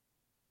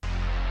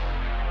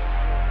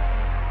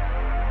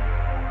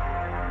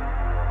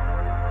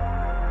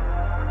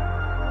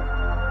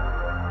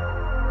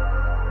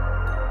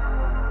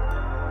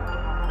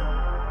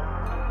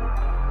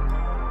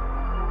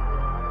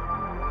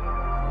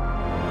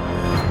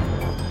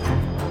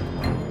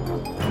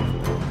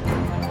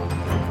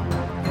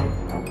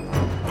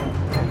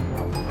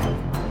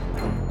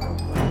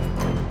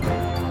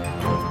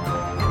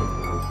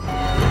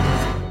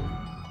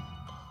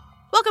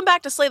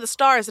back to Slay the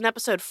Stars in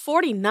episode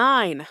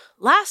 49.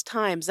 Last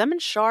time, Zem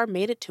and Shar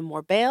made it to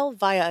Morbale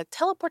via a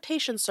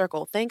teleportation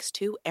circle thanks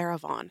to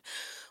Erevan.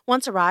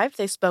 Once arrived,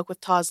 they spoke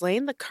with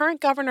Toslane, the current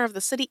governor of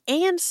the city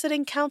and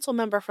sitting council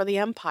member for the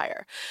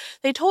Empire.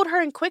 They told her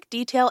in quick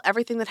detail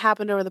everything that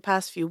happened over the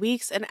past few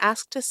weeks and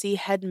asked to see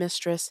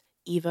headmistress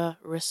Eva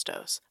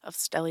Ristos of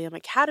Stellium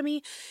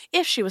Academy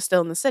if she was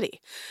still in the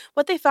city.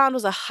 What they found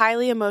was a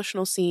highly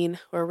emotional scene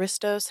where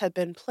Ristos had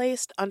been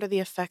placed under the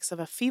effects of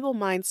a feeble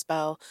mind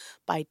spell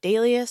by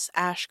Dalius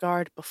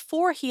Ashgard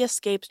before he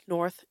escaped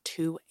north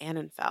to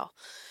Annenfell.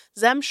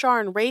 Zem, Shar,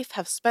 and Rafe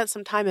have spent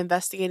some time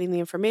investigating the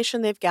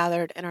information they've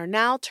gathered and are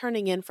now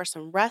turning in for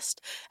some rest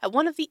at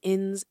one of the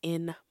inns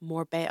in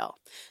Morbale.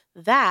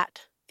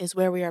 That is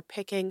where we are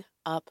picking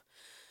up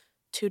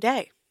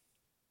today.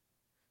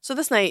 So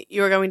this night,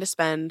 you are going to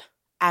spend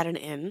at an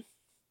inn.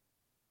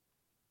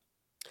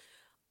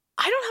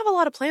 I don't have a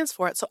lot of plans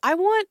for it, so I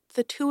want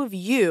the two of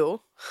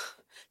you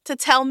to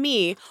tell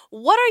me,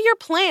 what are your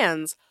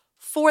plans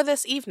for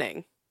this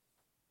evening?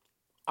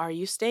 Are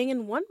you staying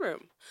in one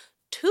room?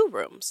 2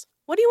 rooms?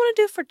 What do you want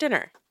to do for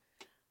dinner?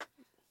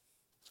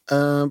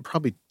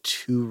 Probably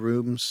 2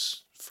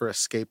 rooms for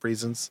escape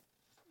reasons.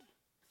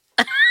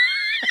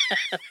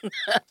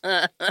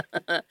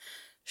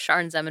 Shar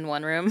and Zem in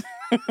one room.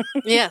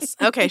 Yes.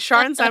 Okay.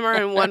 Shar and Zem are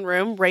in one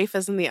room. Rafe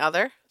is in the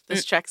other.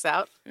 This checks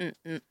out.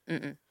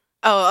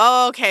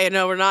 Oh, okay.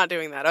 No, we're not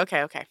doing that.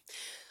 Okay.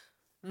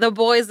 The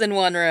boys in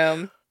one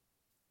room.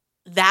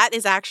 That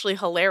is actually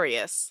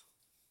hilarious.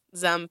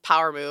 Zem,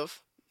 power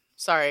move.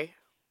 Sorry.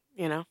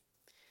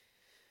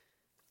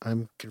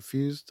 I'm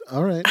confused.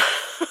 All right.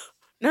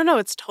 No,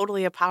 it's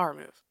totally a power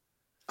move.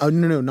 Oh,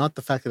 no, not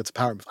the fact that it's a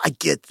power move. I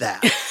get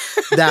that.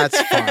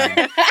 That's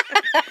fine.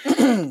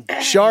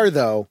 Shar,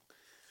 though,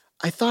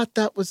 I thought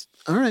that was...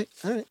 All right.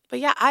 But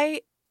yeah, I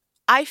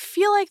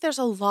feel like there's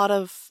a lot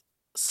of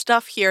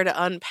stuff here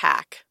to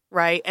unpack,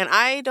 right? And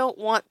I don't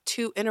want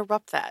to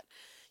interrupt that.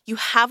 You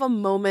have a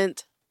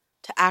moment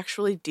to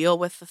actually deal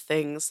with the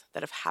things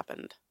that have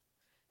happened.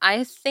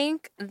 I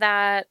think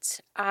that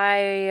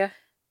I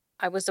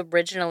was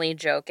originally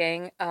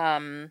joking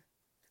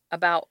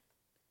about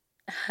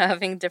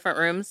having different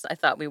rooms. I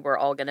thought we were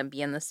all going to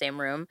be in the same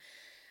room.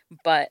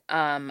 But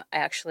I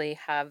actually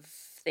have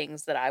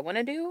things that I want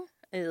to do.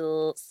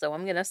 So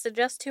I'm going to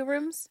suggest 2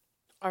 rooms.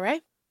 All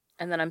right.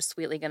 And then I'm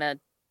sweetly going to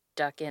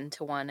duck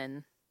into one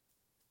and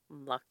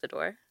lock the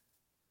door.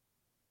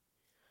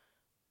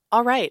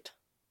 All right.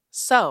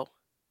 So,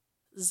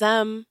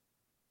 Zem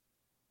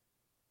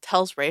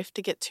tells Rafe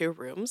to get 2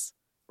 rooms.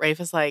 Rafe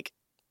is like,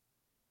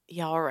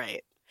 yeah, all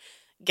right.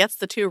 Gets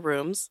the 2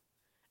 rooms.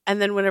 And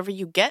then whenever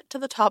you get to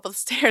the top of the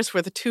stairs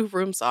where the 2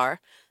 rooms are,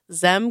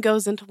 Zem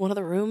goes into one of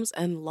the rooms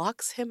and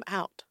locks him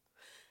out.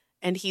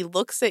 And he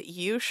looks at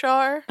you,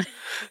 Shar.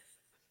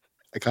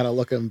 I kind of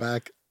look at him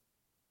back.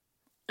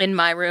 In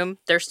my room,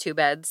 there's 2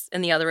 beds.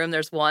 In the other room,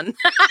 there's 1.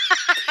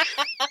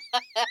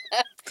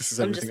 This is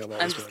everything I've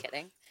always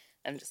read.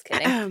 I'm just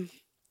kidding.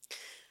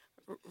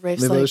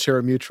 Rafe's Maybe like, those share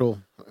a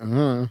mutual.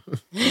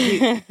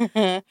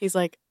 he's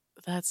like,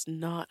 that's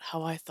not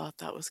how I thought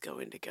that was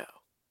going to go.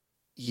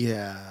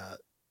 Yeah.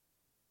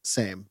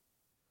 Same.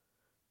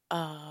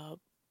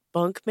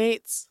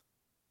 Bunkmates?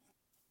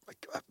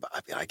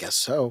 I guess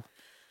so.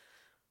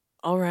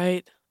 All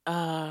right.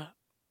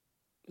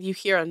 You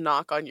hear a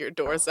knock on your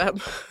door, Zeb.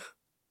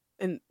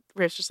 And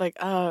Rafe's just like,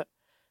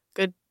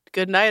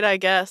 good night, I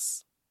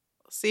guess.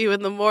 See you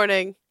in the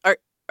morning.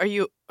 Are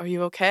you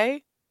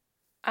okay?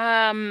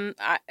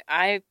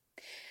 I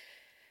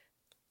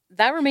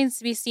that remains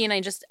to be seen.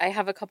 I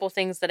have a couple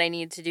things that I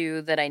need to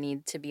do that I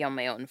need to be on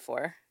my own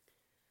for.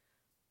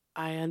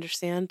 I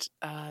understand.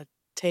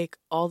 Take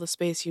all the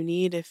space you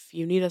need. If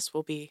you need us,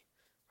 we'll be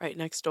right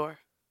next door.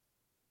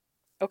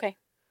 Okay.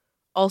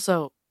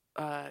 Also,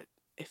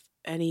 if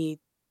any,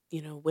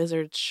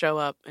 wizards show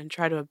up and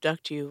try to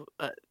abduct you,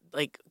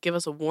 give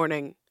us a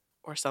warning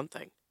or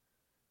something.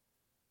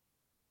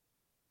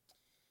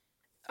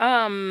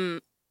 I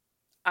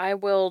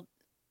will.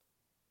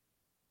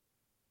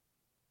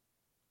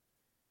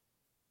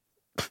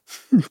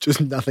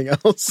 Just nothing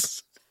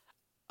else.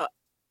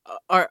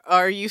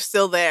 Are you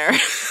still there?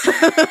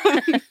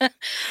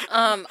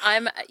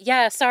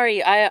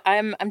 Sorry.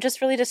 I'm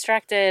just really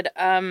distracted.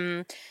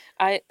 I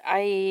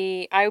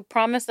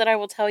promise that I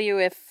will tell you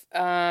if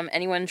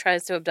anyone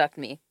tries to abduct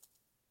me.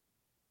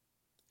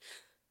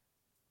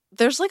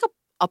 There's like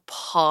a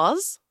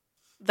pause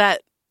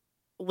that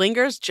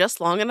lingers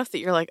just long enough that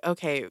you're like,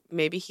 okay,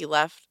 maybe he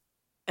left.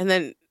 And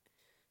then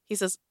he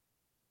says,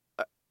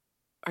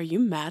 are you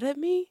mad at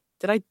me?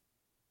 Did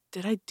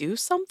I do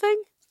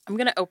something? I'm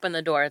going to open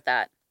the door at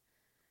that.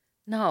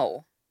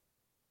 No.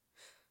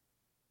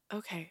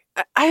 Okay.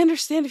 I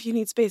understand if you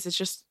need space. It's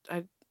just,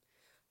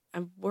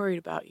 I'm worried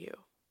about you.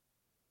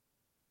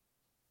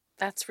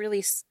 That's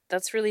really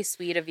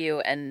sweet of you,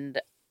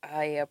 and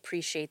I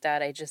appreciate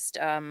that. I just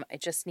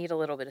need a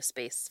little bit of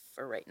space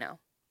for right now.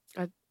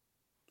 I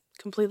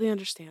completely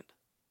understand.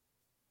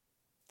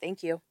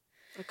 Thank you.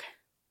 Okay.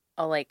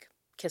 I'll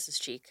kiss his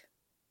cheek.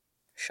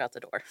 shut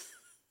the door.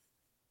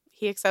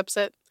 He accepts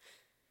it.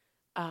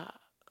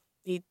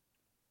 He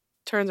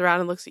turns around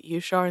and looks at you,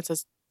 Shar, and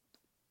says,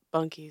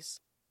 "Bunkies."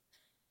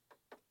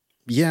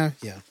 Yeah.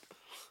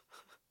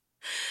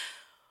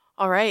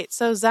 All right.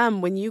 So,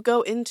 Zem, when you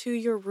go into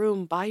your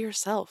room by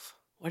yourself,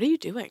 what are you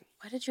doing?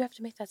 Why did you have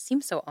to make that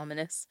seem so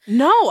ominous?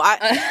 No,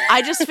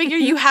 I just figure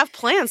you have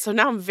plans, so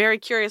now I'm very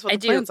curious what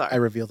the plans are. I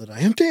reveal that I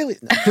am Daily.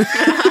 No.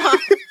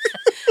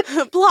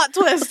 Plot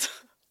twist.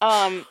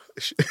 And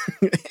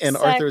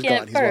Arthur's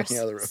gone. He's walking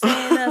out of the room.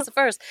 That's the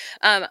first.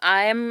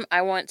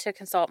 I want to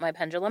consult my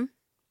pendulum.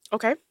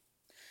 Okay.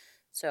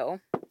 So,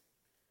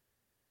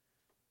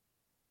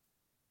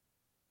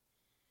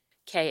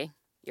 Kay,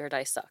 your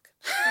dice suck.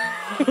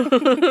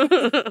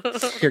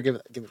 Here, give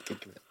it.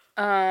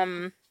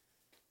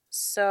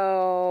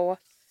 So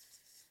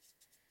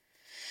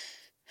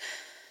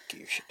Get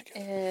your shit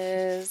together.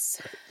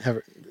 is Have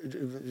it.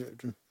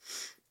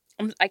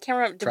 I can't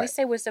remember. Did Try we it.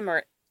 say wisdom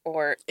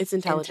or It's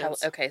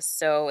intelligence. Okay,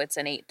 so it's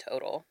an 8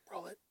 total.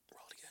 Roll it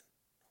again.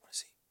 I want to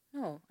see.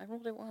 No, I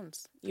rolled it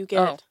once. You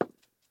get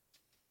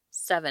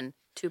 7,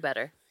 2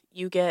 better.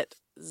 you get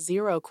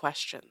 0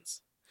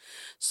 questions.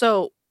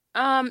 So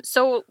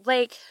So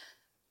like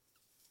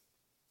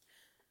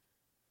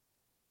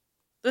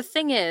the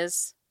thing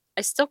is,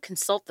 I still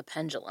consult the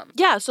pendulum.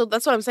 yeah, so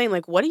that's what I'm saying.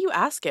 Like, what do you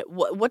ask it?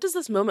 What does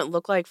this moment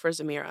look like for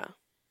Zamira?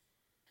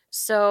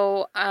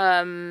 So,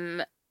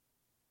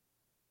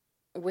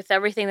 with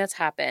everything that's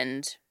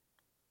happened,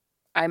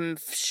 I'm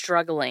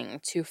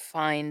struggling to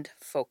find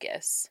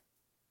focus.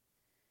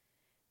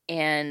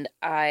 And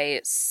I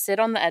sit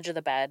on the edge of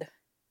the bed,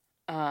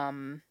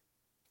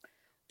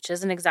 which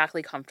isn't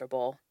exactly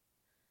comfortable.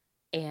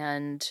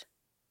 And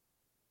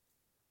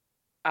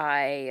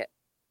I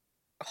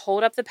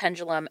hold up the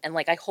pendulum and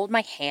like I hold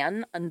my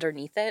hand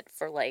underneath it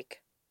for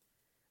like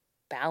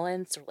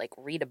balance or like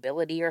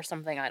readability or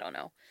something. I don't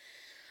know.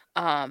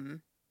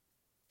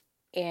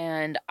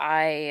 And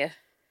I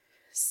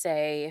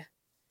say,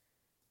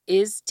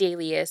 is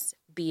Dalius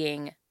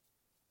being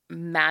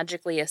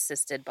magically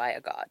assisted by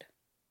a god?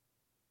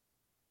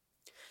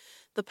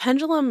 The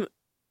pendulum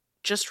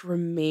just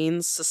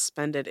remains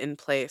suspended in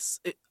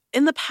place.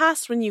 In the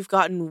past, when you've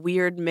gotten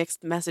weird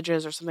mixed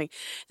messages or something,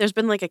 there's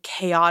been like a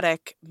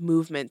chaotic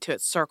movement to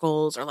it,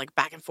 circles or like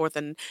back and forth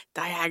and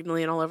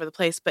diagonally and all over the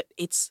place, but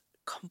it's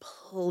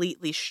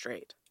completely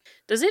straight.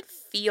 Does it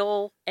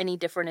feel any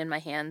different in my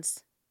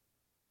hands?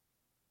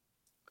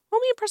 Roll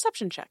me a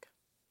perception check.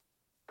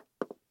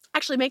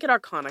 Actually, make it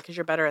Arcana because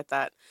you're better at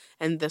that,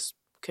 and this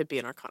could be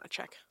an Arcana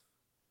check.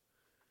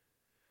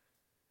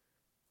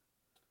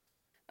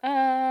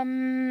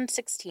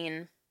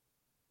 16.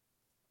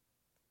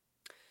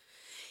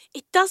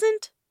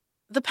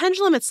 The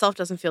pendulum itself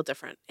doesn't feel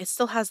different. It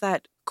still has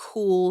that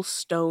cool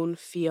stone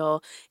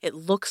feel. It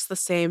looks the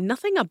same.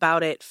 Nothing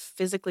about it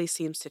physically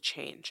seems to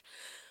change.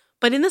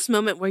 But in this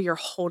moment where you're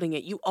holding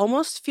it, you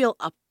almost feel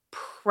a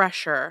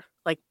pressure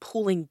like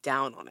pulling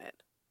down on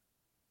it.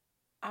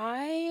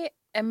 I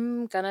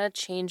am gonna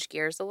change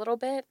gears a little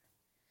bit.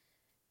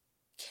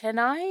 Can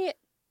I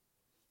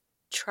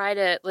try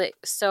to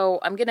so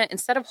I'm gonna,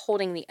 instead of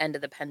holding the end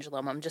of the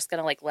pendulum, I'm just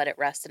gonna like let it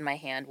rest in my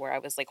hand where I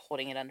was like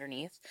holding it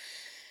underneath,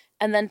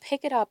 and then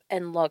pick it up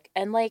and look,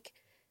 and like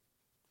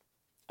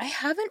I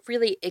haven't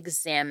really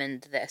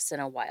examined this in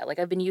a while. Like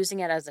I've been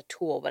using it as a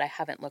tool, but I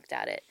haven't looked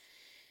at it.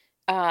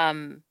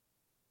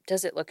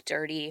 Does it look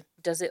dirty?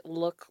 Does it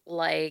look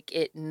like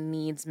it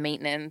needs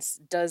maintenance?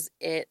 Does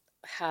it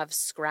have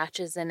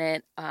scratches in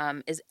it?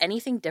 Is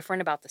anything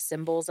different about the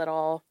symbols at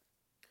all?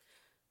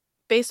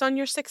 Based on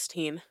your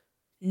 16,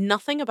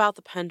 nothing about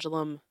the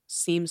pendulum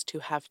seems to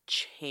have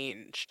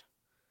changed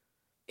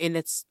in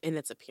its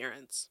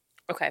appearance.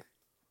 Okay.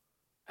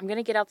 I'm going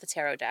to get out the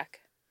tarot deck.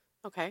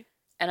 Okay.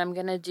 And I'm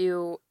going to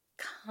do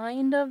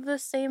kind of the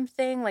same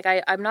thing. Like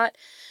I'm not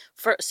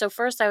so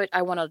first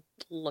I want to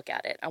look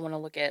at it. I want to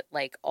look at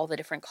like all the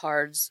different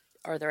cards.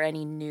 Are there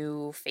any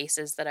new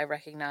faces that I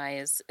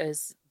recognize?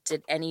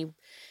 Did any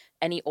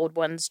old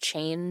ones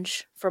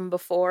change from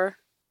before?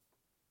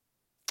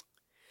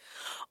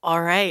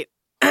 All right.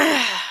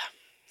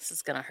 This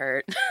is going to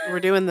hurt. We're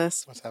doing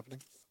this. What's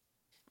happening?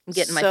 I'm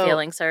getting my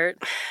feelings hurt.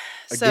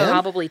 Again?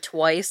 Probably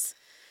twice.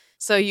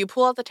 So you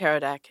pull out the tarot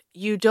deck.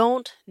 You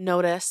don't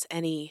notice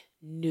any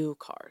new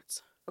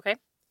cards. Okay.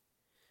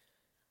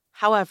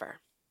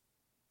 However,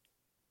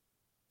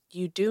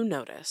 you do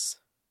notice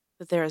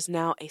that there is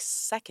now a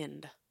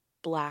second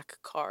black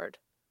card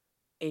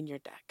in your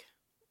deck.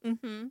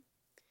 Mm-hmm.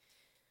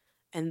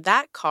 And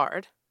that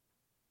card,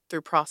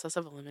 through process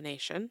of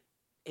elimination,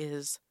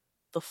 is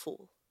the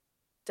Fool,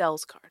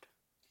 Dell's card.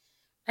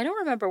 I don't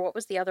remember what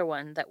was the other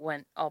one that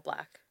went all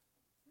black.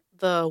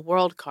 The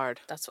World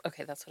card. That's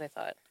what I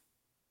thought.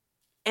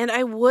 And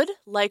I would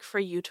like for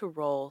you to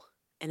roll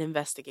an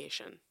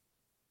investigation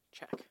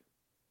check.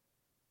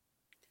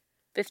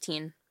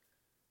 15.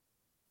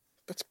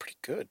 That's pretty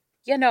good.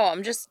 Yeah, no,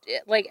 I'm just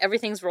like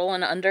everything's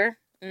rolling under.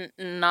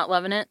 Not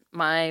loving it.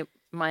 My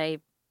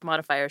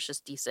modifier is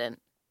just decent.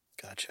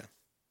 Gotcha.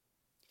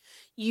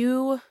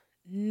 You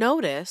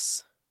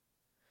notice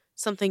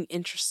something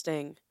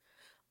interesting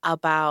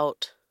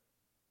about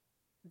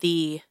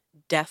the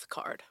death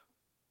card.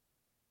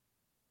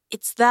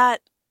 It's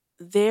that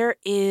there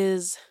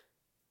is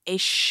a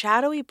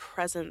shadowy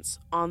presence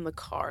on the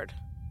card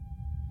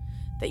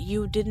that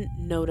you didn't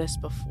notice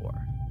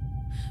before.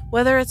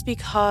 Whether it's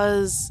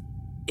because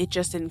it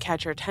just didn't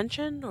catch your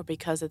attention or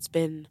because it's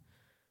been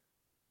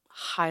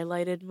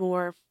highlighted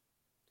more,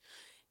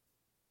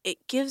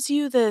 it gives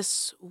you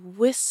this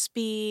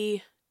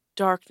wispy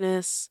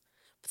darkness,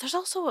 but there's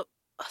also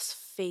a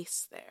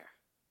face there.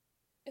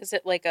 Is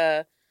it like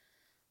an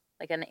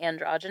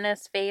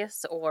androgynous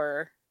face,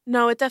 or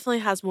No, it definitely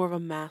has more of a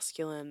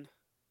masculine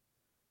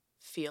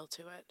feel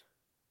to it.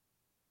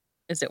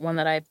 is it one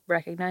that I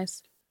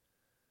recognize?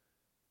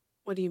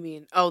 What do you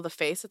mean? Oh, the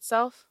face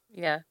itself?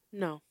 Yeah.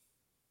 No.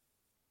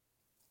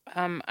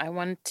 I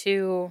want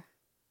to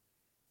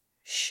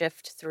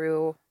shift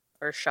through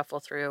or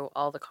shuffle through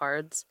all the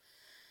cards,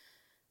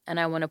 and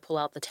I want to pull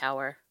out the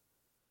tower.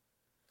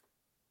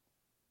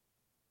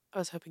 I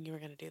was hoping you were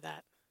going to do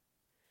that.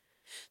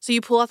 So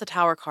you pull out the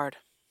tower card.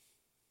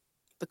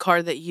 The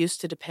card that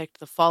used to depict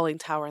the falling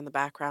tower in the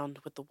background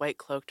with the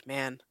white-cloaked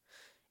man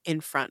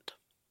in front.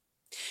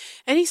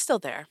 And he's still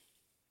there,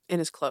 in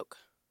his cloak.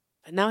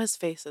 But now his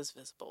face is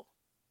visible.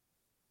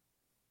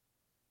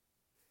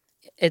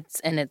 It's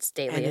Dalius. And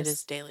it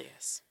is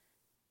Dalius.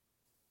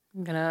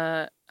 I'm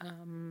gonna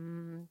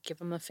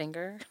give him a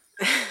finger.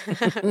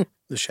 The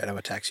shadow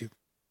attacks you.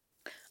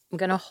 I'm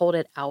gonna hold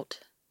it out.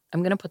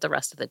 I'm gonna put the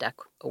rest of the deck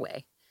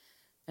away.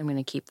 I'm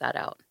gonna keep that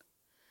out.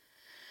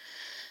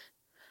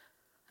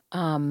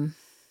 I'm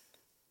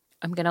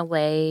gonna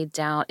lay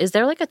down. Is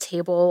there like a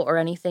table or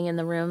anything in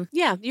the room?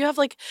 Yeah, you have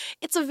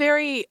it's a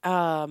very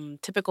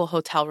typical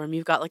hotel room.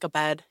 You've got like a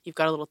bed, you've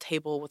got a little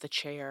table with a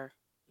chair,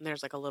 and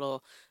there's like a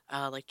little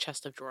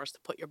chest of drawers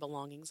to put your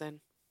belongings in.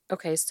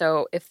 Okay,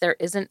 so if there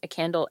isn't a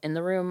candle in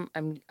the room,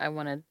 I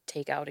want to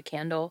take out a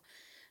candle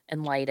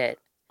and light it.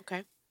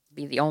 Okay.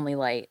 Be the only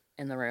light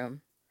in the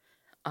room.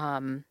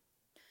 I'm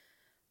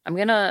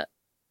gonna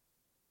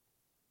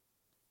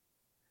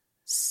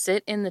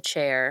sit in the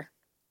chair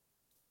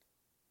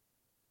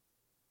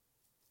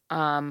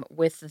and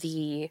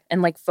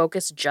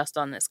focus just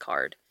on this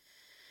card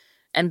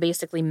and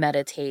basically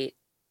meditate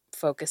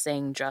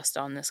focusing just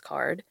on this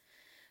card.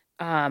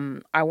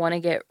 I want to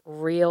get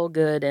real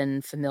good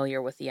and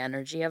familiar with the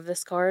energy of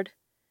this card.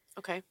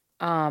 Okay.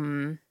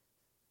 And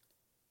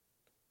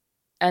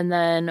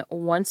then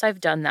once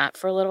I've done that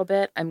for a little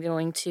bit, I'm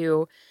going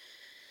to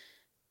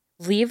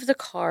leave the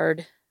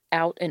card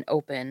out and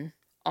open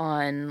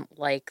on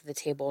the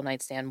table,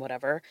 nightstand,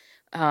 whatever.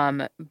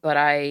 But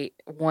I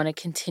want to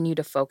continue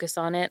to focus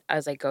on it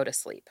as I go to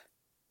sleep.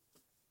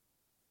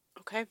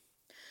 Okay.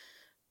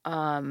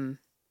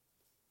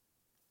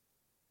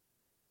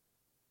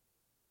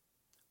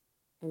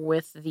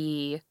 With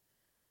the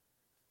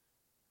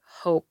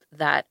hope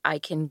that I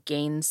can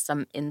gain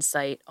some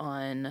insight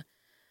on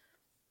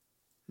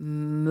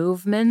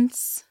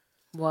movements,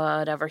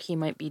 whatever he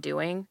might be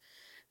doing.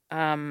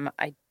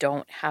 I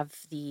don't have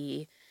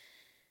the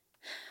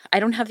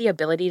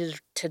ability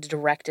to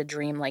direct a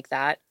dream like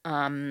that.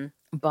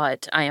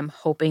 But I am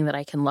hoping that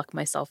I can luck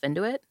myself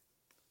into it.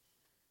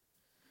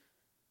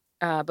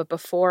 But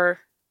before...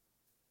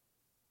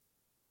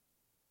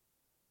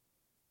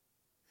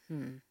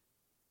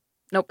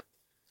 Nope.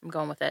 I'm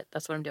going with it.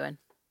 That's what I'm doing.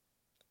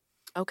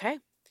 Okay.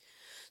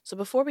 So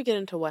before we get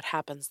into what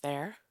happens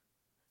there,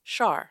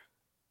 Shar,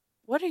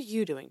 what are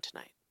you doing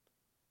tonight?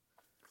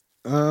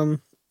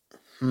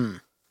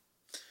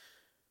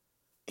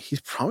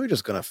 He's probably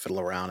just gonna fiddle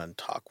around and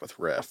talk with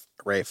Rafe.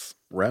 With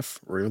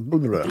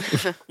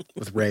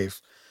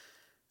Rafe.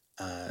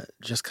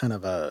 Just kind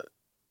of a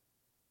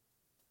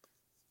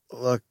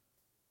look.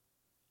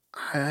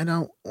 I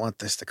don't want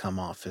this to come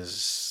off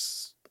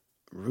as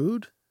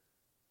rude.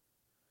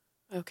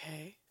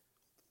 Okay.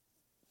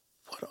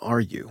 What are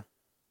you?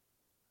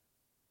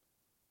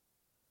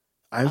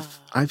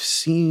 I've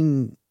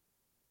seen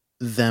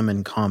them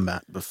in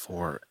combat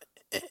before,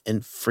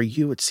 and for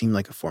you it seemed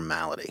like a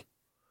formality.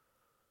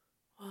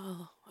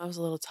 Well, I was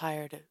a little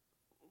tired. It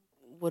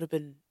would have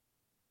been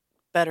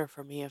better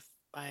for me if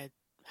I had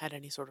had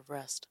any sort of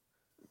rest.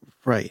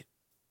 Right.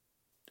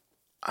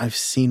 I've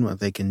seen what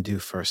they can do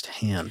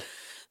firsthand.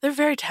 They're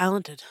very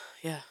talented,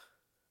 yeah.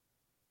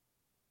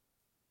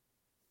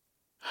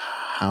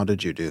 How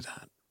did you do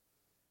that?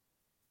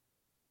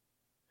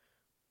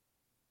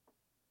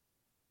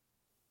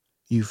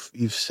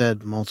 You've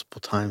said multiple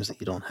times that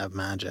you don't have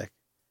magic.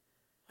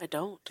 I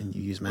don't. And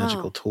you use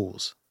magical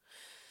tools.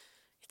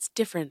 It's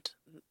different.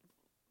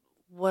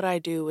 What I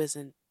do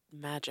isn't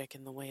magic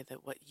in the way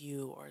that what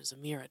you or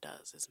Zamira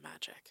does is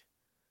magic.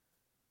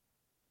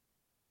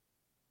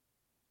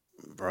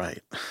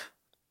 Right.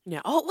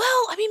 Yeah. Oh,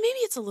 well, I mean, maybe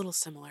it's a little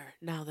similar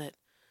now that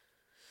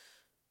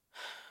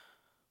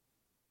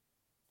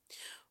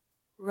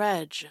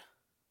Reg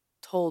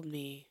told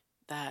me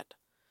that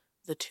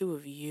the two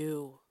of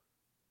you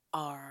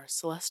are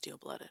celestial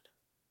blooded.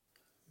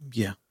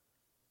 Yeah.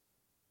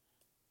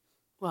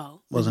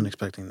 Well, wasn't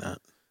expecting that.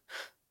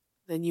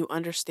 then you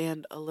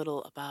understand a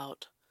little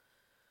about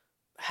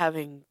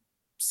having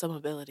some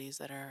abilities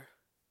that are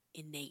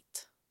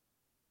innate,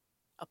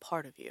 a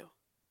part of you.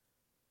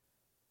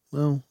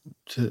 Well,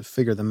 to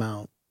figure them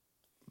out,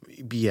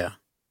 yeah.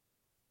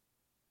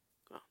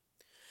 Well,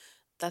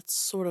 that's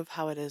sort of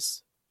how it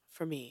is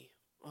for me,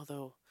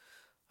 although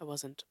I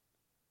wasn't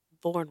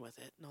born with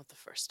it, not the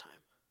first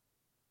time.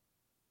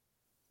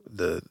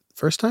 The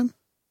first time?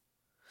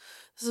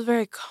 This is a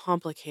very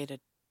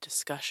complicated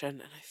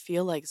discussion, and I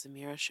feel like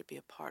Zamira should be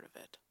a part of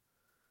it.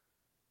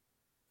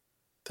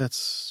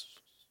 That's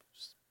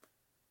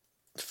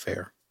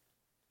fair.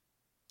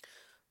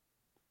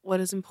 What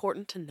is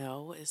important to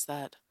know is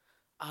that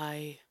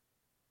I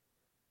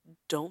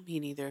don't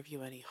mean either of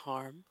you any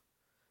harm,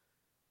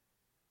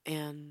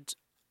 and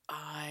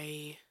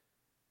I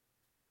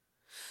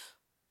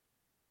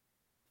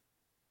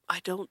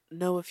don't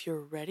know if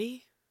you're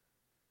ready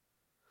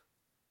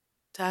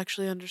to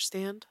actually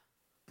understand.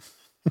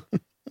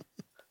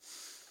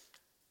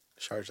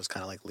 Shar just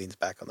kind of like leans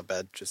back on the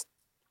bed, just.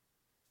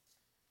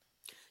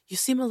 You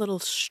seem a little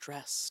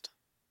stressed,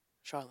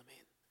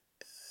 Charlemagne.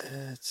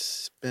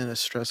 It's been a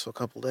stressful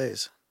couple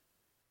days.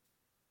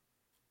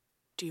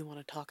 Do you want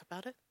to talk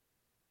about it?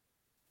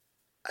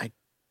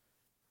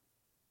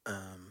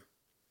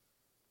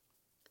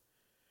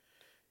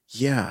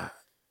 Yeah.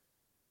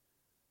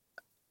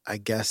 I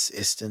guess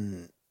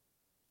Iston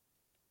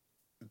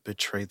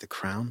betrayed the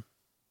crown.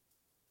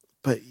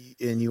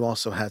 And you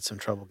also had some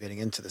trouble getting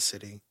into the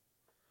city.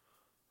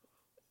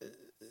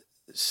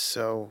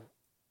 So,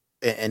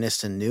 and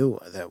Iston knew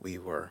that we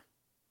were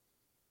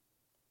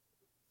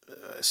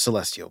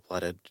celestial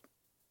blooded.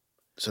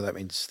 So that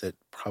means that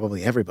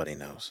probably everybody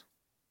knows.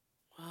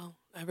 Well,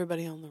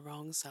 everybody on the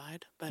wrong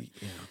side, but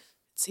Yeah.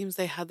 it seems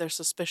they had their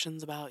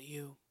suspicions about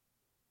you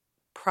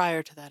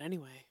prior to that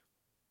anyway.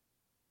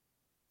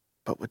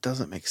 But what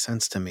doesn't make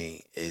sense to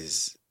me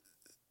is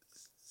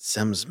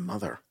Zem's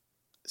mother's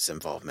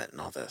involvement in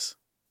all this.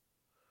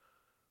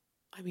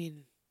 I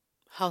mean,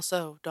 how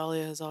so?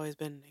 Dahlia has always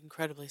been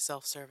incredibly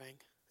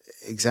self-serving.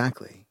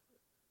 Exactly.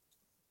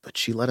 But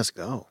she let us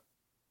go.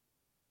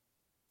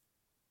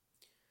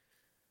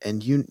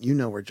 And you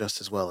know her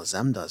just as well as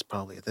Zem does,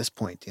 probably at this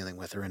point, dealing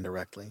with her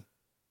indirectly.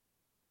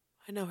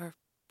 I know her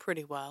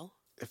pretty well.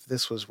 If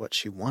this was what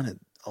she wanted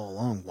all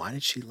along, why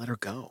did she let her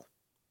go?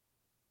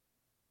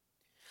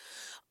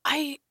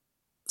 I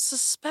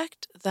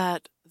suspect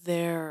that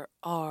there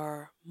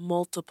are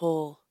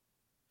multiple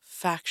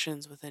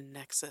factions within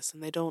Nexus,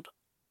 and they don't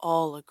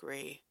all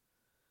agree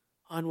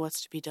on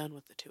what's to be done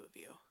with the two of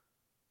you.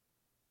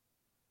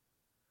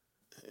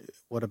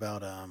 What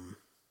about,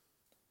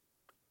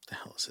 the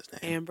hell is his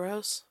name?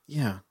 Ambrose?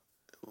 Yeah.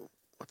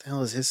 What the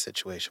hell is his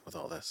situation with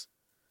all this?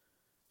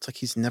 It's like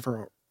he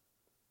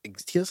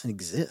doesn't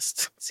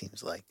exist, it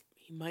seems like.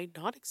 He might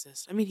not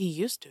exist. I mean, he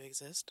used to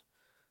exist.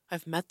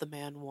 I've met the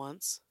man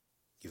once.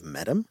 You've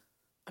met him?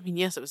 I mean,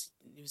 yes, it was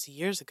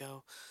years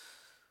ago.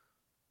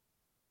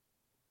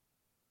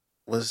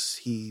 Was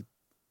he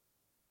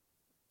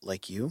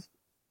like you?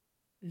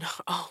 No,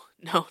 oh,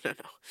 no.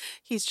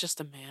 He's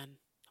just a man.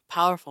 A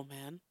powerful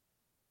man.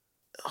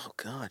 Oh,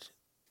 God.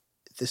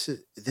 This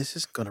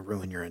isn't going to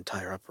ruin your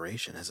entire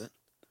operation, is it?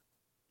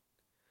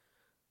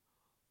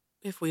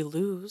 If we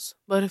lose.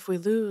 But if we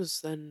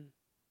lose, then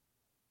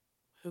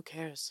who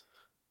cares?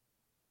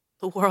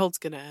 The world's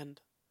gonna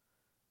end.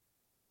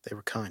 They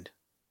were kind.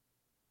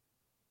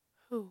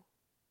 Who?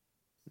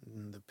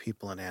 The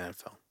people in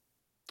Annabelle.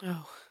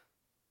 Oh.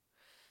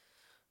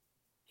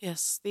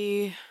 Yes,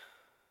 the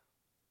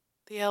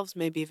elves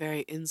may be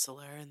very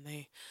insular, and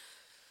they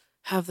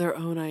have their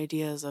own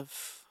ideas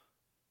of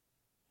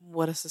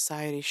what a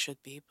society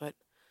should be, but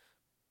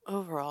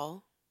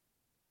overall,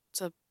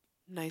 it's a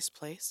nice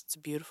place. It's a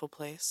beautiful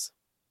place.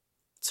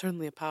 It's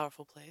certainly a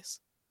powerful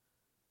place.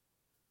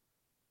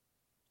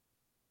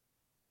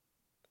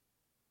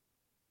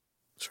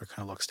 Sort of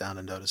kind of looks down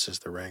and notices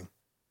the ring.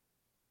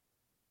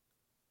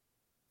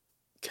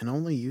 Can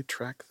only you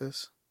track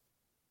this?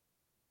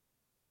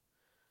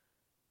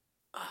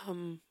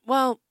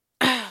 Well,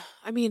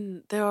 I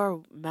mean, there are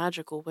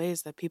magical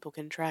ways that people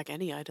can track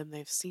any item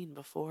they've seen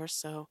before,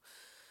 so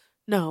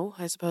no,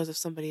 I suppose if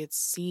somebody had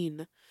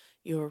seen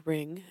your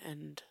ring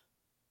and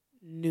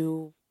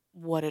knew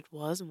what it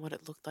was and what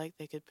it looked like,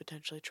 they could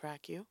potentially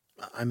track you.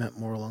 I meant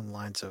more along the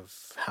lines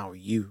of how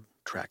you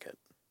track it.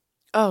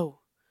 Oh,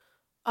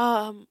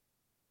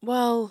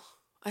 well,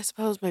 I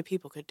suppose my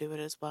people could do it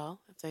as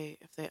well if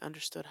they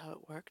understood how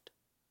it worked.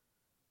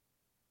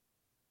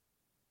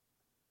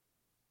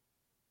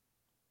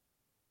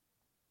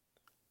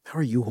 How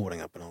are you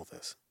holding up in all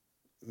this?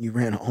 You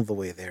ran all the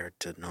way there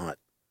to not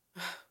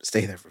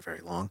stay there for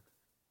very long.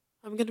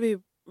 I'm gonna be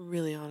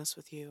really honest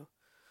with you.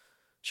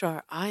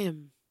 Char, I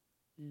am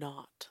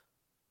not.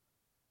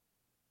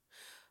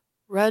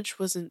 Reg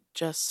wasn't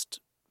just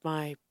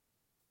my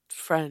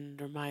friend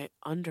or my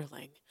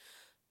underling.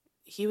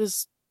 He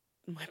was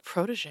my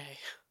protege.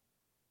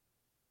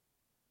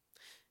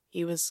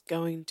 He was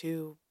going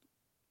to...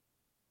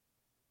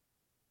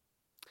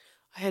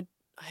 I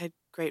had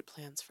great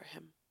plans for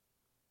him.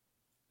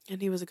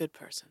 And he was a good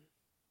person.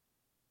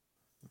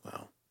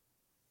 Well,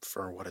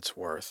 for what it's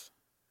worth,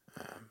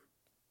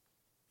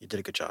 you did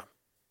a good job.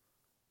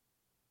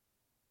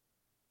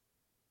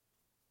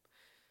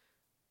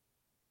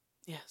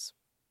 Yes.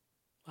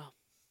 Well,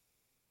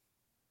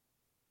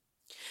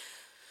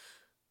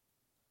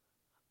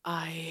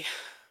 I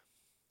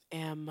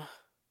am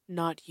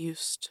not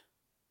used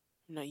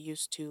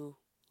to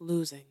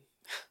losing,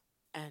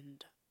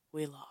 and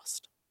we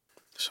lost.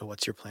 So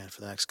what's your plan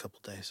for the next couple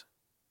days?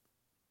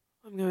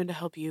 I'm going to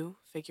help you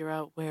figure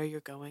out where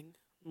you're going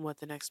and what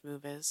the next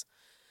move is,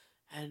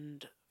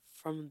 and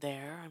from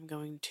there, I'm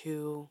going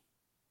to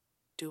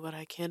do what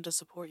I can to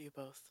support you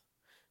both.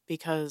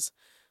 Because,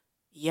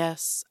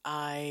 yes,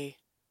 I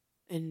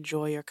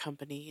enjoy your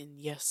company, and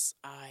yes,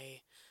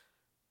 I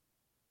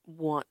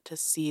want to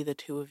see the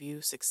two of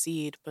you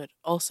succeed, but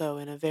also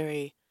in a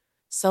very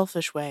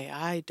selfish way,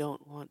 I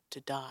don't want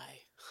to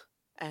die.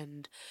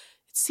 And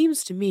it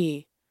seems to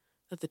me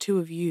that the two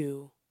of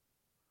you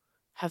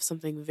have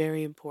something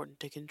very important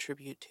to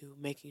contribute to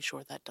making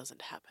sure that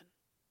doesn't happen.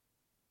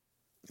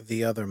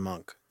 The other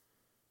monk,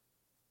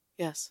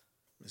 Yes.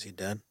 is he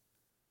dead?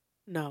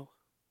 No.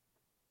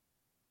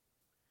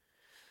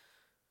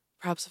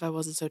 Perhaps if I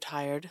wasn't so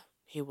tired,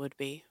 he would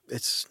be.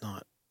 It's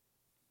not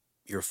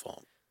your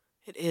fault.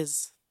 It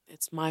is.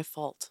 It's my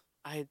fault.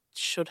 I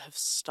should have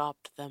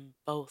stopped them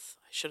both.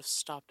 I should have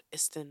stopped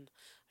Istin.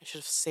 I should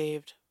have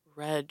saved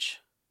Reg.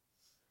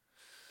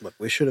 Look,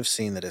 we should have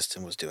seen that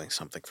Istin was doing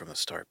something from the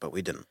start, but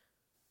we didn't.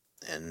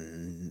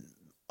 And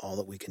all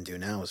that we can do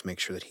now is make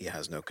sure that he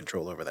has no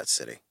control over that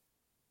city.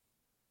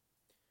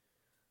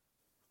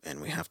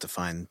 And we have to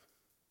find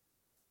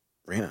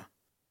Rena.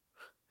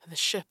 And the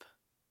ship.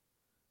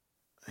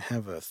 I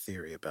have a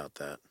theory about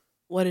that.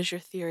 What is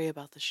your theory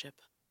about the ship?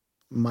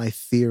 My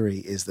theory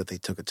is that they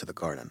took it to the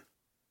garden.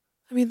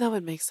 I mean, that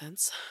would make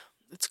sense.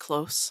 It's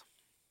close.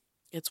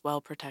 It's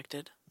well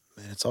protected.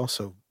 And it's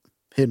also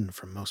hidden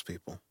from most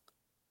people.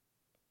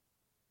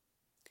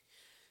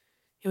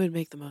 It would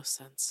make the most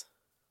sense.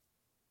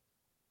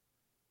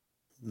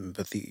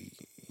 But the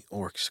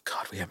orcs,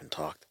 God, we haven't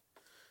talked.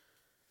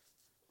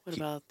 What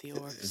about the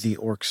orcs? The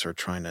orcs are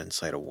trying to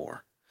incite a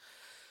war.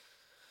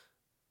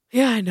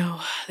 Yeah, I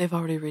know. They've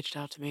already reached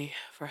out to me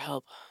for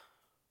help.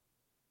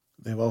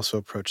 They've also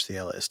approached the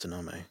Ela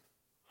Istinome. And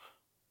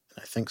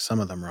I think some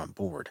of them are on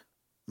board.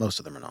 Most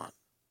of them are not.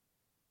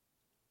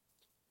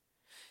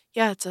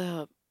 Yeah, it's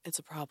a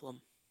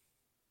problem.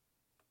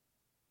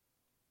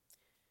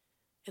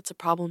 It's a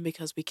problem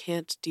because we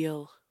can't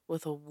deal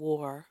with a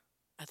war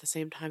at the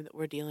same time that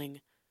we're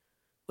dealing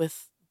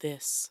with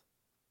this.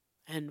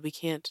 And we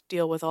can't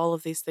deal with all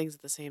of these things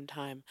at the same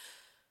time.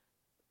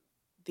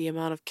 The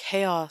amount of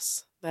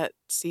chaos that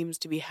seems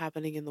to be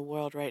happening in the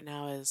world right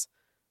now is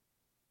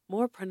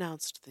more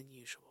pronounced than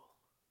usual.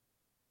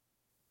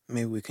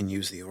 Maybe we can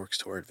use the orcs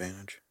to our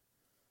advantage.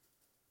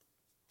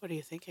 What are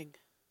you thinking?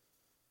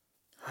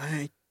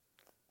 I'm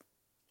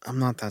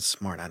not that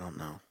smart, I don't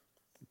know.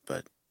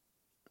 But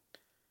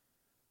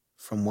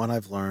from what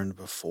I've learned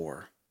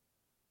before,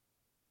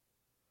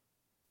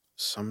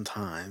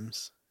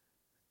 sometimes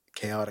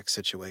chaotic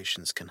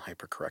situations can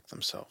hypercorrect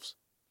themselves.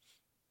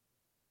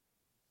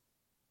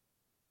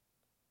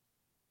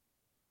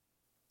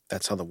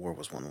 That's how the war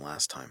was won the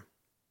last time.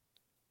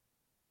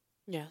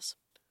 Yes.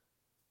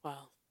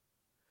 Well,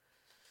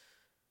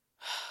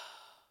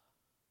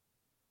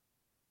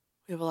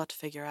 we have a lot to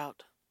figure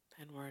out,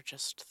 and we're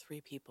just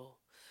 3 people.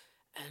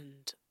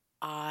 And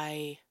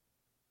I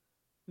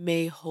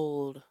may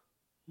hold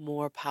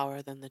more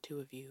power than the 2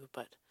 of you,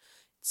 but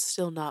it's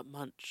still not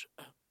much.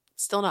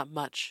 Still not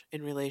much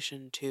in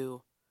relation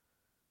to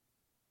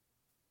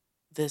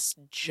this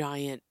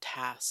giant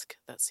task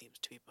that seems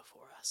to be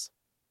before us.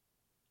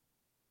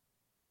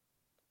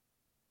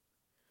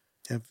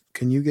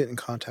 Can you get in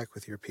contact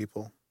with your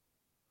people?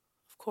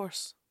 Of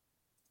course.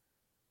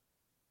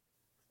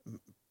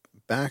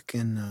 Back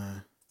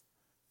in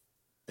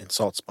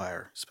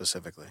Saltspire,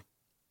 specifically.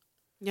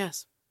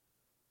 Yes.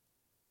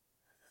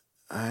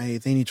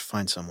 They need to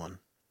find someone.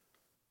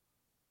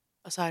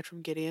 Aside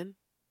from Gideon?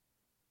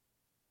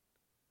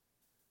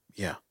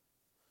 Yeah,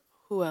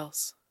 Who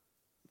else?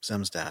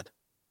 Zem's dad.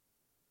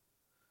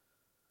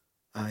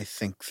 I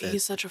think that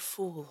He's such a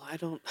fool. I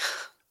don't...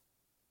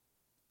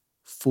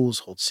 fools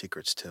hold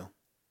secrets too.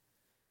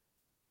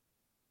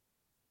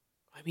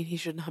 I mean, he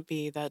should not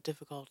be that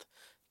difficult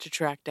to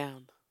track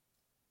down.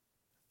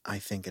 I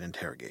think an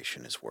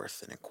interrogation is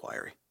worth an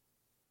inquiry.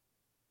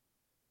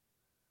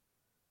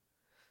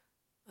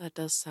 That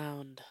does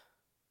sound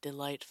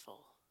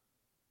delightful.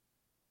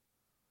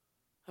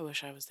 I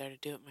wish I was there to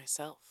do it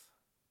myself.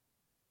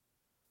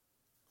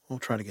 We'll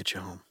try to get you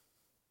home.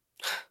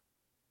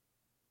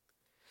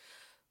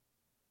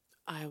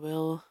 I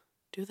will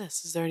do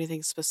this. Is there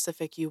anything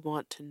specific you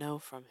want to know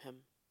from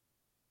him?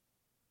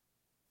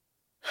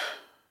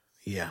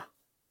 Yeah.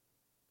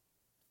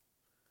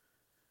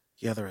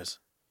 Yeah, there is.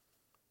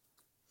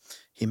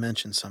 He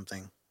mentioned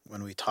something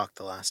when we talked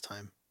the last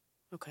time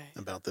Okay.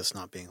 about this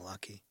not being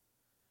lucky.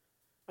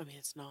 I mean,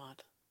 it's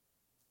not.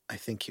 I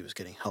think he was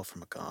getting help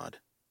from a god.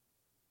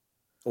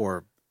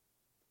 Or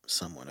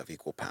someone of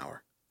equal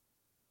power.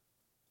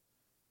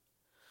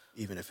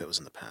 Even if it was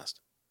in the past.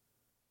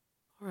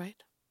 All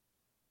right.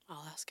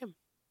 I'll ask him.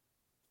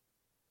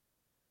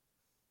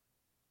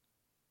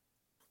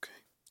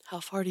 Okay. How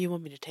far do you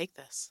want me to take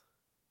this,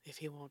 if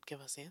he won't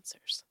give us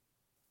answers?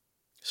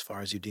 As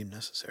far as you deem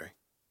necessary.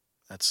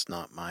 That's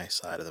not my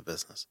side of the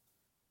business.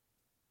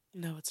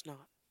 No, it's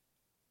not.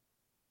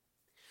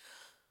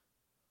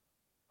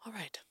 All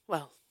right.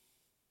 Well,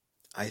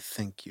 I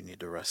think you need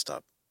to rest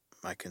up.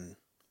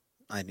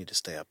 I need to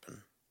stay up and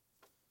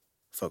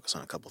focus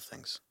on a couple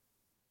things.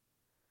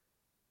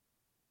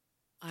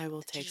 I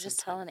will Did take you some just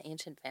time. tell an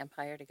ancient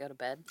vampire to go to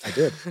bed? I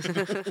did.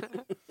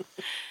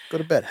 Go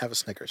to bed. Have a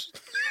Snickers.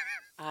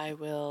 I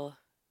will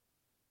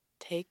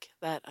take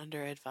that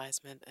under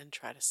advisement and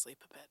try to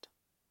sleep a bit.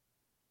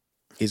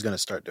 He's going to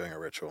start doing a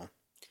ritual.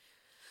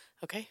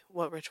 Okay.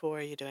 What ritual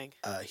are you doing?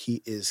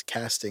 He is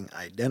casting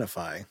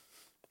Identify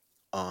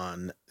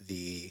on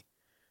the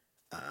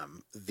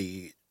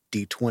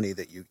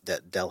D20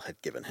 that Dell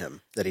had given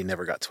him that he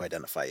never got to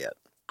identify yet.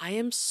 I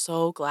am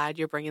so glad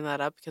you're bringing that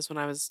up because when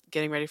I was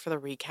getting ready for the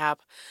recap,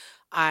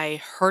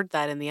 I heard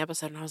that in the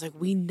episode and I was like,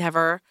 we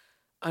never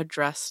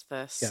addressed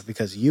this. Yeah,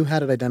 because you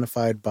had it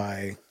identified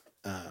by,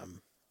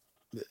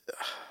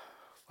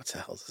 what's the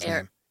hell's his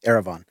name?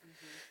 Eravon.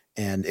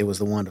 And it was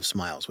the Wand of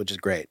Smiles, which is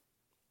great.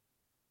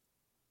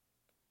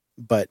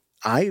 But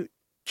I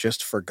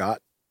just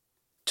forgot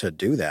to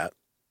do that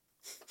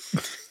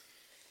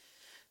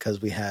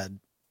because we had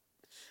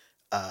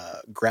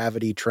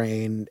Gravity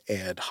Train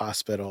and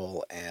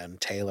Hospital and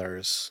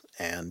Tailors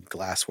and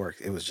Glasswork.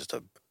 It was just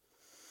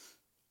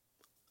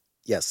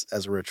yes,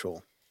 as a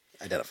ritual,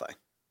 Identify.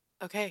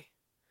 Okay.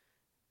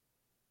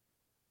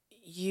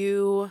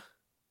 You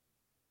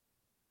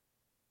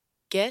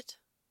get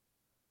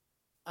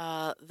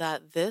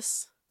that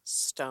this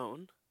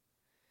stone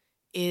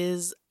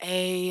is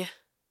a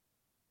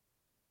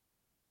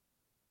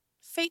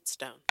fate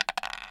stone.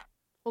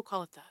 We'll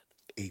call it that.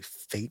 A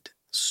fate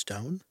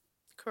stone?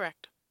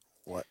 Correct.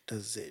 What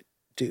does it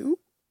do?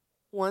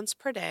 Once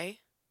per day,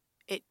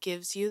 it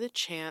gives you the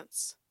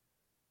chance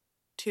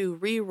to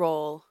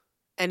re-roll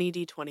any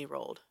d20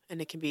 rolled,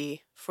 and it can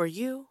be for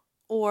you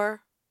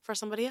or for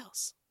somebody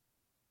else.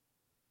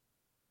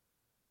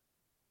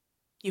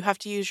 You have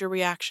to use your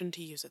reaction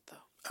to use it, though.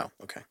 Oh,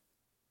 okay.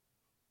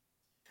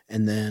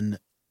 And then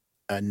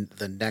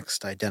the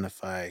next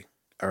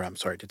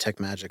detect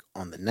magic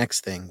on the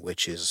next thing,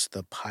 which is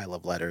the pile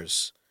of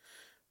letters,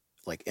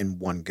 like in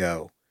one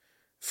go,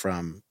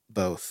 from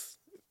both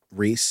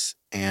Reese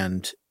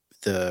and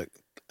the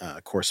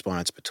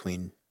correspondence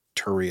between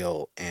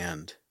Turiel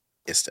and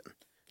Iston,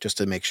 just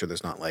to make sure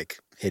there's not like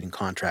hidden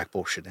contract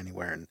bullshit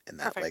anywhere in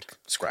that Perfect. like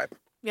scribe.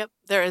 Yep,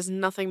 there is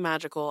nothing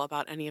magical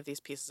about any of these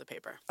pieces of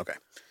paper. Okay.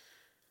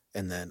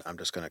 And then I'm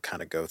just going to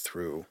kind of go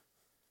through.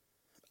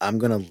 I'm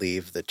going to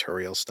leave the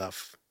Turiel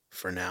stuff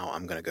for now.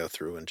 I'm going to go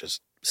through and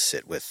just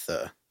sit with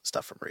the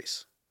stuff from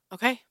Reese.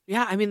 Okay.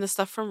 Yeah, I mean, the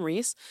stuff from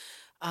Reese,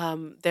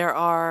 there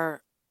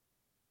are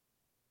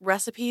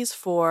recipes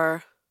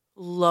for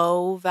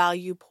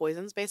low-value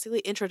poisons, basically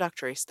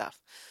introductory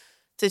stuff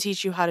to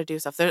teach you how to do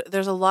stuff.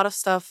 There's a lot of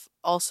stuff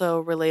also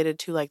related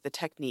to like the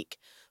technique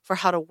for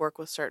how to work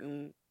with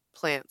certain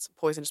plants,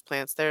 poisonous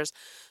plants. There's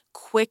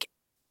quick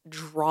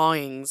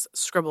drawings,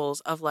 scribbles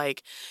of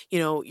like,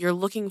 you're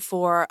looking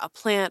for a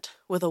plant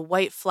with a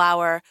white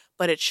flower,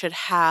 but it should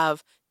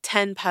have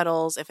 10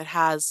 petals. If it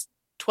has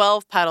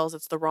 12 petals,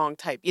 it's the wrong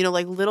type.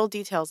 Like little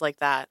details like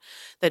that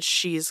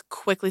she's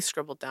quickly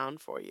scribbled down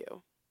for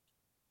you.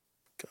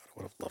 God, I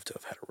would have loved to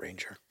have had a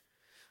ranger.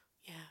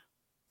 Yeah.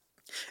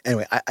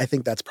 Anyway, I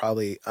think that's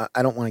probably...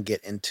 I don't want to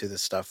get into the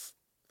stuff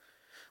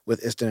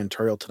with Iston and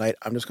Turiel tonight.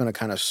 I'm just going to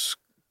kind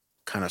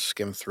of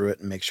skim through it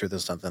and make sure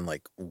there's nothing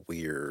like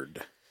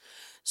weird.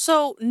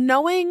 So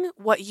knowing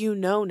what you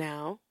know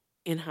now,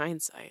 in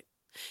hindsight,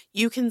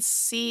 you can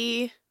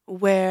see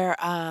where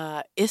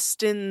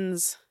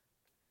Iston's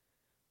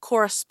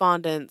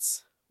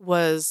correspondence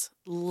was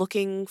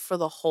looking for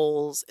the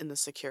holes in the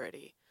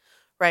security,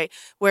 right?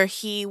 Where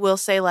he will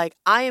say like,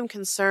 I am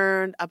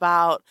concerned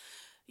about,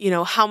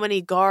 how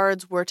many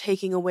guards we're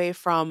taking away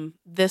from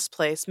this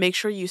place. Make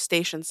sure you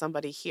station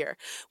somebody here,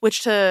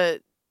 which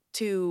to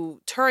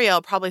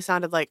Turiel probably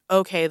sounded like,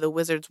 okay, the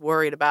wizard's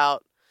worried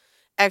about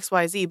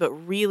XYZ, but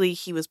really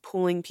he was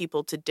pulling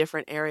people to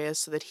different areas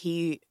so that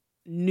he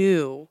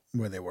knew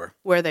Where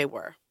they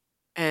were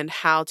and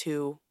how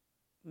to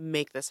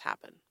make this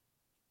happen.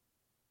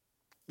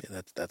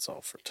 Yeah, that's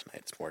all for tonight.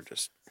 It's more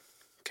just,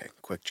 okay,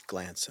 quick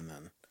glance, and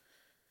then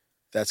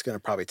that's going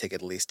to probably take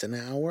at least an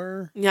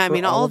hour. Yeah, I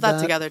mean, all of that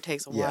together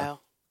takes a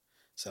while.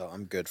 So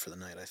I'm good for the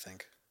night, I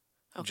think.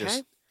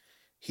 Okay.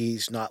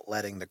 He's not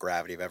letting the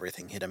gravity of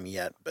everything hit him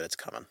yet, but it's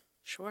coming.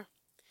 Sure.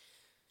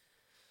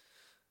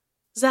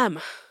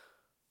 Zem,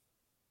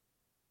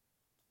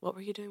 what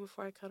were you doing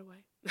before I cut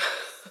away?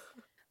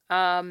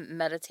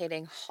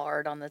 Meditating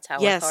hard on the tower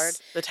card. Yes,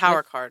 the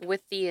tower card.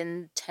 With the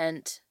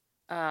intent,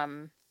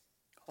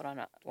 Hold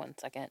on 1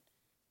 second.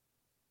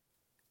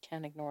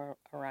 Can't ignore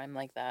a rhyme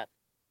like that.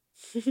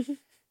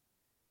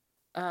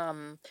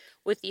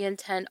 With the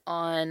intent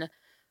on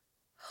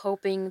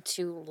hoping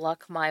to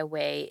luck my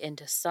way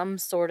into some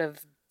sort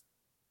of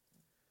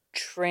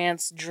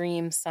trance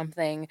dream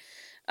something,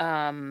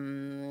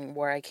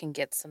 where I can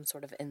get some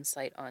sort of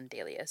insight on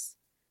Dalius.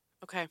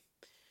 Okay.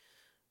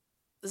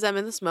 Zem,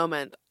 in this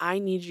moment, I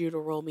need you to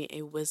roll me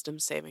a wisdom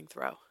saving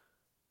throw.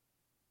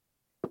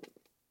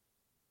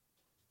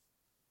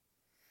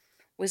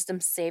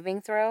 Wisdom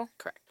saving throw?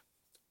 Correct.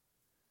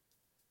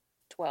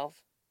 12.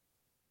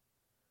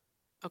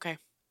 Okay.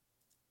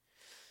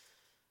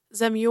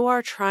 Zem, you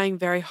are trying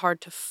very hard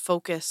to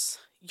focus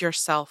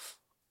yourself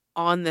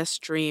on this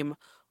dream,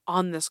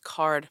 on this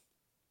card.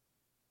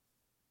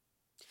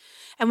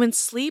 And when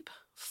sleep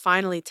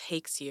finally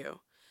takes you,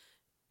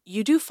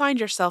 you do find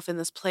yourself in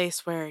this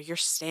place where you're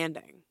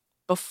standing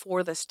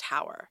before this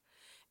tower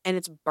and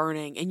it's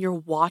burning and you're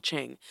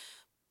watching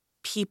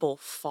people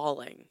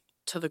falling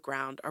to the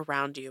ground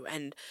around you,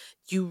 and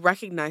you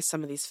recognize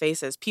some of these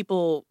faces,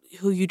 people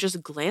who you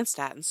just glanced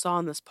at and saw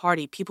in this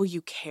party, people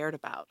you cared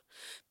about,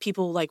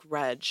 people like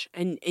Reg,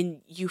 and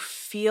you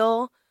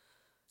feel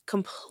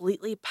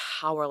completely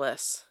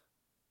powerless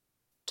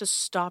to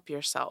stop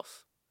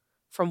yourself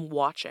from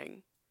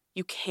watching.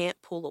 You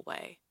can't pull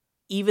away,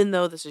 even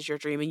though this is your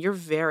dream and you're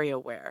very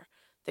aware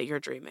that you're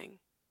dreaming.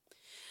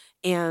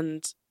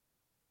 And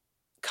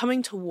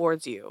coming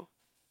towards you,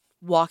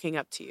 walking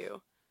up to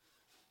you,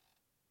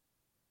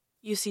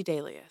 you see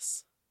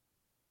Dalius.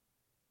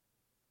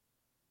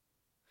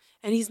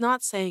 And he's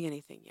not saying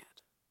anything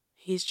yet.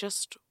 He's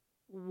just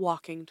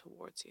walking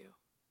towards you.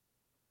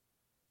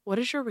 What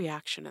is your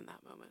reaction in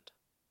that moment?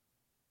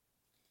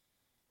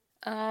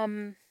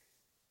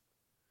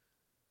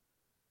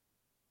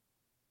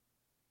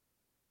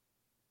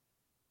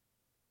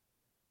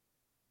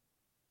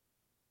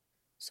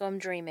 So I'm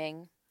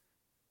dreaming.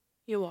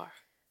 You are.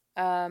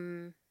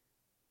 I'm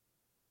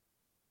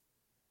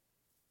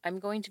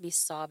going to be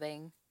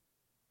sobbing.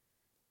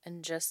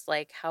 And just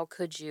like, how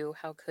could you?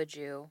 How could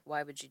you?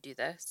 Why would you do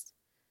this?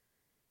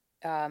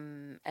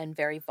 And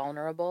very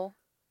vulnerable.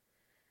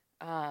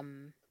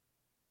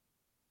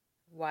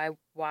 Why,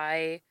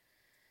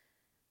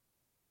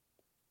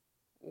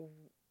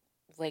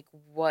 like,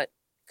 what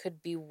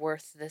could be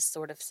worth this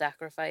sort of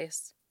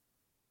sacrifice?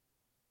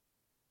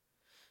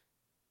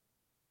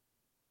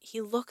 He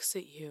looks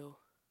at you,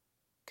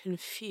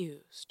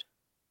 confused.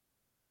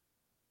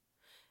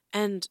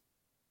 And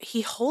he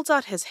holds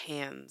out his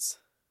hands,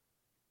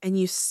 and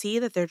you see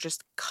that they're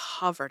just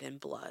covered in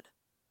blood.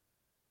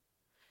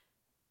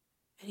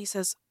 And he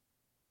says,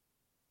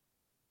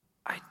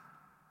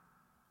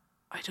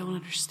 I don't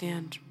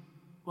understand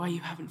why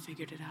you haven't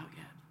figured it out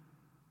yet.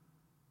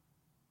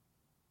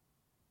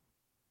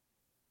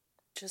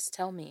 Just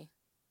tell me.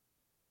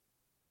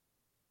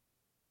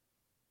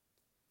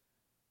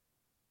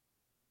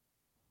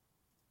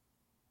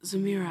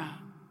 Zamira.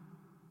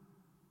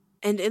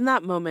 And in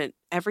that moment,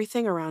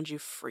 everything around you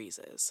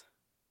freezes.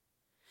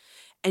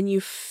 And you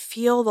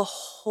feel the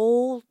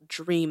whole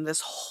dream,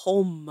 this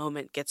whole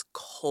moment gets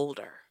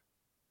colder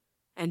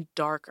and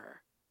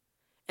darker.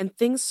 And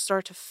things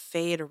start to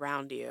fade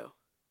around you.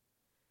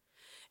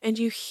 And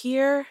you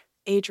hear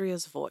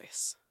Adria's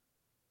voice.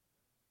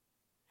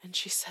 And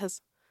she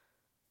says,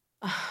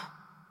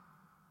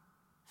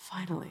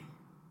 finally.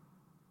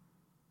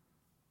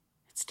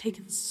 It's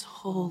taken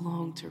so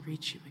long to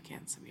reach you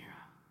again,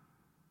 Samira.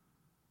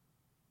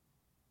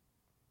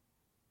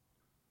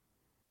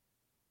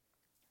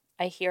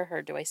 I hear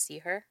her. Do I see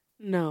her?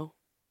 No.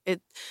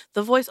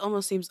 The voice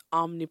almost seems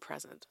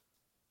omnipresent.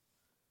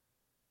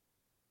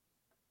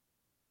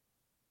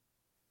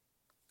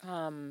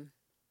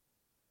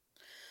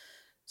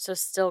 So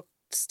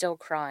still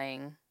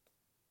crying.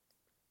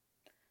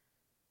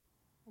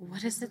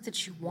 What is it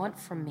that you want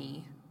from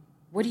me?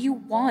 What do you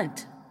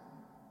want?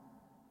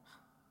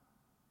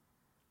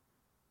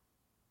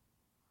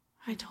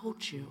 I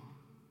told you.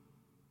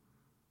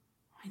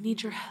 I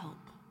need your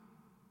help.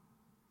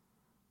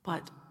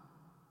 But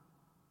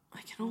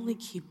I can only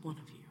keep one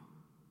of you.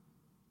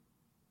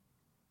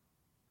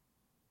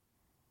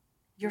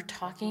 You're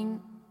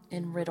talking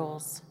in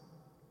riddles.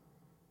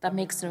 That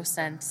makes no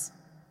sense.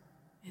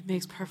 It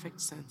makes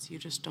perfect sense. You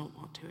just don't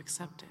want to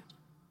accept it.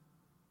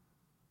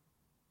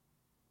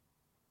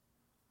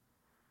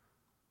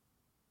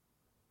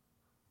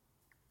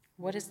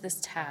 What is this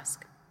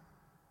task?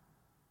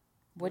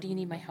 What do you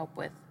need my help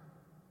with?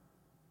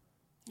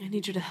 I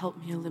need you to help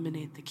me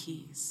eliminate the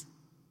keys.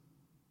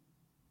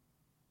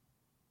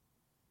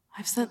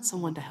 I've sent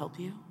someone to help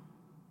you.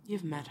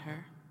 You've met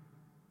her.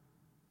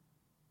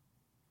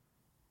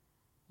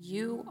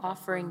 You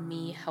offering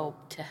me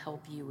help to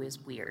help you is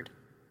weird.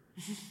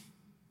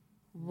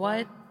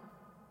 What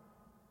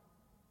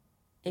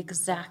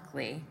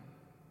exactly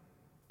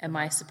am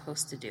I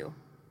supposed to do?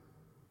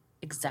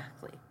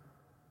 Exactly.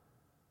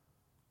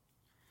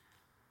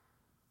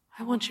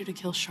 I want you to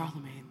kill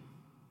Charlemagne.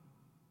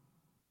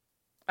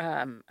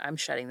 I'm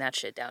shutting that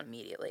shit down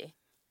immediately.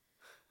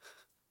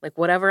 Like,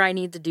 whatever I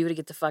need to do to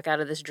get the fuck out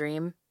of this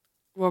dream.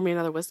 Roll me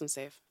another wisdom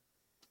save.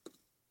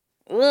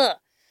 Ugh.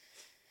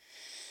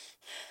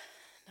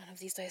 None of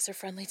these dice are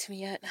friendly to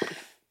me yet.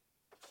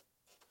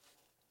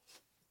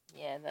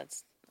 Yeah,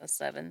 that's a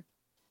 7.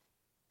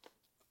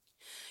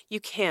 You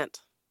can't.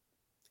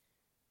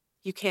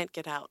 You can't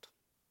get out.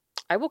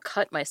 I will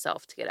cut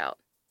myself to get out.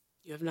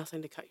 You have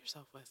nothing to cut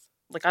yourself with.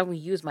 Like, I will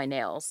use my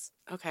nails.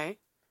 Okay.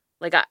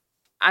 Like,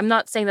 I'm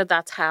not saying that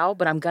that's how,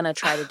 but I'm gonna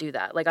try to do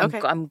that. Like,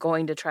 Okay. I'm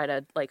going to try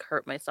to, like,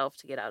 hurt myself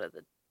to get out of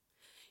the...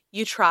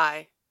 You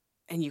try,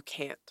 and you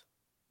can't.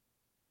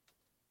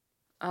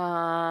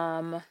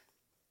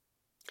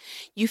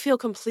 You feel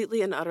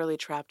completely and utterly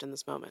trapped in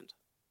this moment.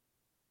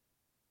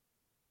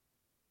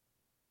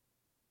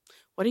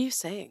 What are you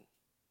saying?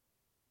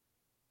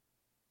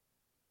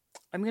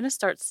 I'm gonna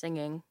start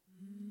singing.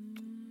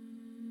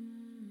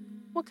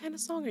 What kind of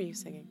song are you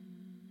singing?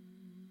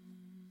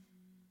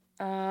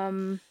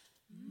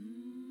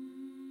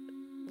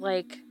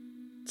 Like,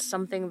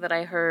 something that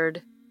I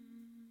heard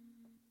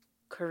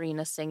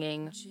Karina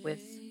singing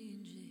with,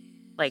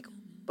 like,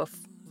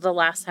 the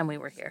last time we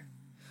were here.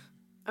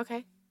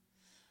 Okay.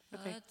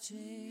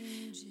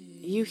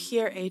 You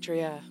hear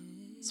Adria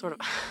sort of...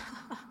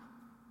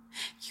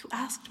 You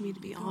asked me to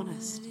be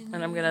honest.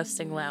 And I'm gonna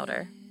sing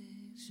louder.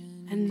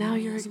 And now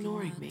you're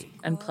ignoring me.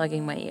 And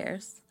plugging my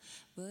ears.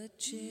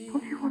 Don't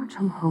you want to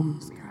come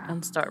home, Mira?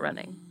 And start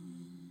running.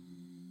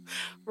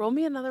 Roll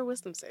me another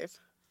wisdom save.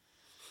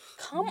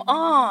 Come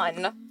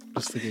on!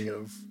 Just thinking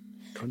of...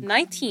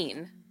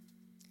 19.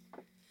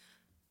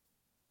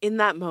 In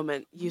that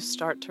moment, you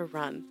start to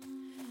run.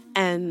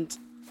 And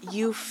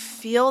you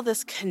feel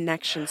this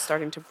connection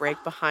starting to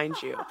break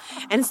behind you.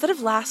 And instead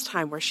of last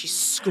time where she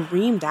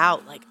screamed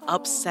out, like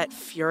upset,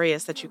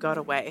 furious that you got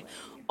away,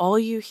 all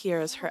you hear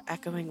is her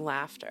echoing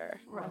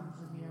laughter. Run,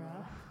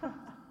 Zamira.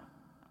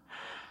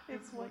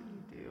 It's what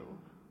you do.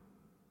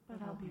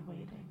 But I'll be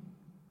waiting.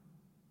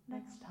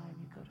 Next time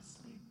you go to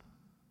sleep.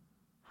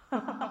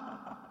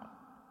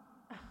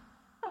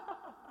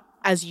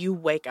 As you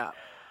wake up.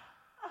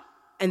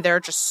 And there are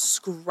just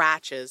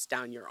scratches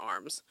down your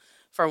arms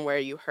from where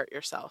you hurt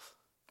yourself.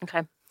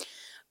 Okay.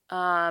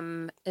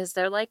 Is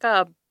there like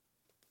a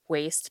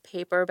waste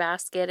paper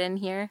basket in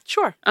here?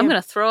 Sure. I'm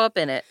gonna throw up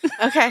in it.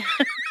 Okay.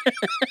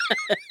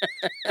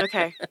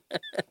 Okay.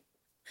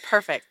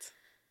 Perfect.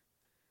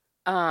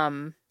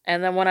 And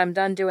then when I'm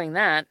done doing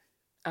that,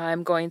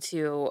 I'm going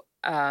to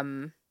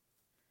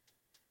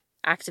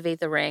activate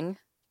the ring.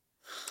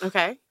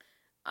 Okay.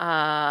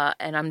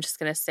 And I'm just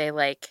gonna say,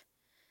 like,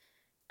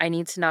 I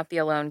need to not be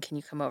alone. Can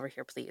you come over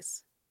here,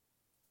 please?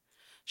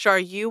 Sure,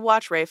 you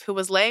watch Rafe, who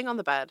was laying on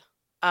the bed.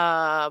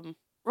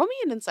 Roll me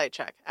an insight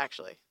check,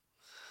 actually.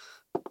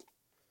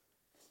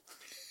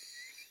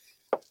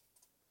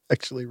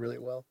 Actually, really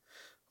well.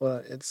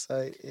 Well,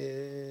 insight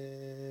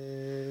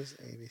is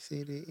A, B,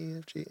 C, D, E,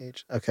 F, G,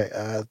 H. Okay,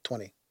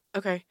 20.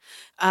 Okay.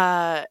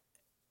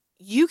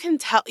 You can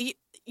tell...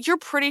 You're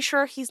pretty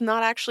sure he's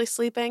not actually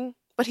sleeping,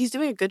 but he's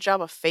doing a good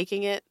job of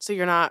faking it, so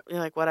you're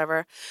like,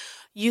 whatever.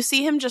 You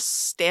see him just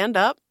stand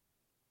up.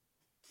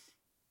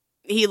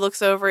 He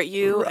looks over at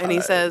you and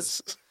he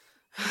says...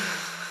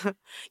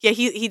 Yeah,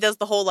 he does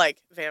the whole, like,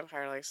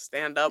 vampire, like,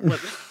 stand up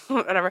with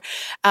whatever.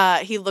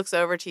 He looks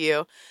over to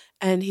you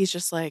and he's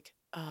just like,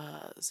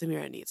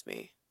 Zamira needs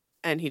me.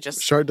 And he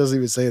just... Shart doesn't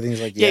even say anything.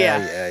 He's like,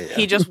 yeah.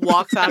 He just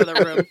walks out of the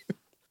room.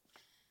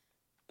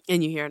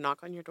 And you hear a knock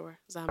on your door,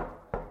 Zam.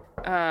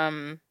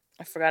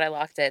 I forgot I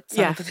locked it.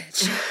 Son of a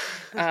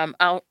bitch.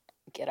 I'll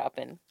get up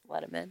and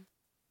let him in.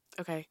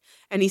 Okay.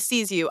 And he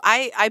sees you.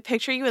 I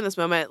picture you in this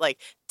moment, like,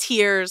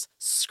 tears,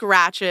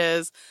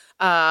 scratches,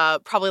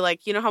 probably,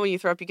 like, you know how when you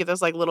throw up, you get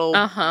those, like, little,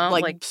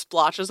 like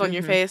splotches on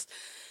your face?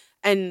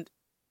 And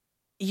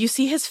you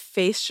see his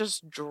face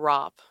just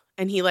drop.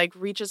 And he, like,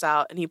 reaches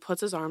out and he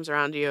puts his arms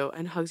around you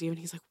and hugs you. And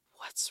he's like,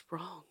 what's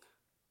wrong?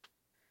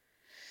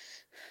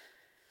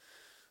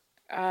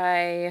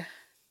 I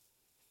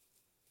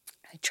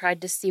tried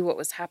to see what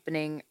was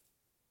happening.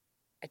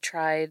 I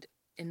tried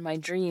in my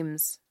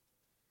dreams.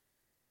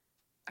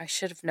 I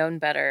should have known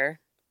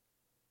better.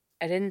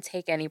 I didn't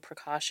take any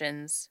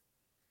precautions.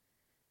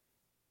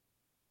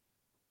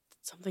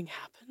 Did something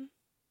happen?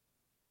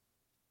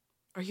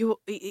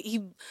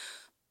 He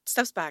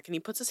steps back and he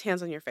puts his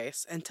hands on your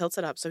face and tilts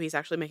it up so he's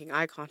actually making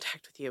eye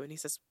contact with you. And he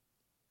says,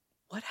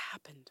 what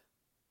happened?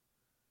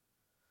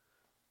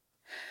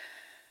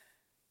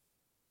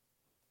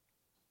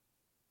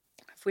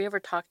 Have we ever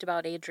talked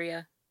about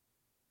Adria?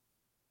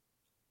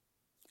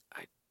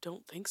 I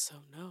don't think so,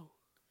 no.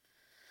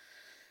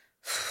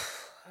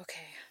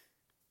 Okay.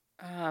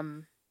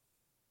 I'm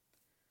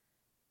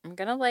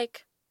gonna,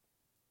 like,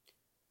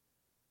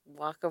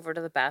 walk over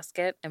to the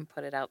basket and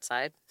put it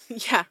outside.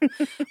 Yeah.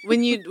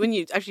 When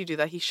you actually do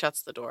that, he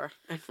shuts the door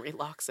and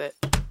relocks it.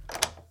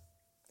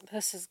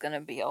 This is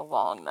gonna be a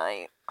long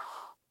night.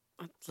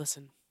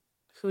 Listen,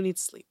 who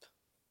needs sleep?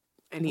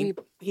 And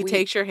he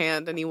takes your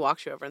hand and he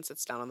walks you over and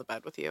sits down on the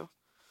bed with you.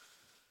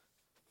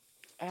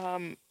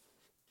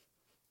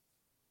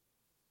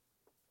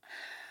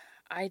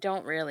 I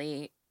don't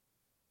really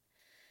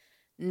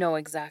know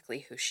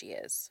exactly who she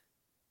is,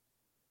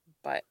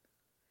 but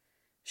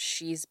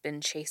she's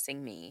been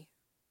chasing me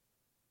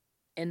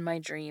in my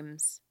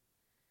dreams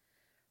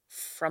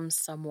from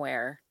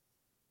somewhere,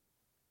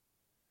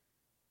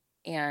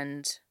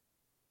 and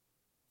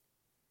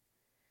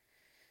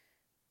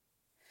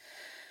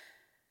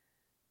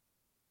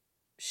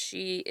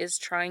she is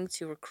trying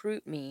to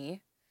recruit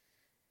me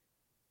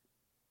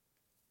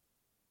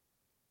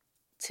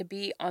to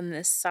be on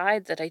this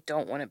side that I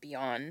don't want to be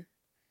on.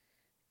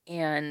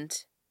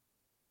 And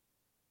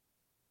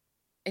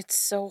it's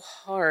so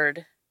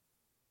hard.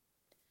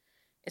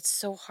 It's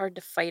so hard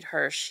to fight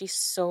her. She's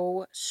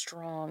so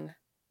strong.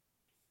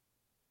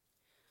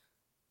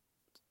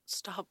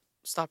 Stop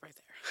right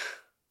there.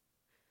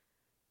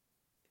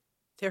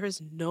 There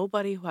is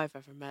nobody who I've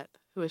ever met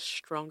who is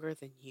stronger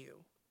than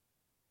you.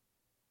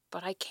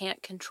 But I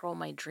can't control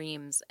my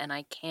dreams, and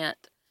I can't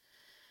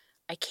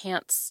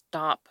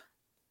stop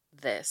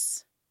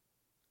this.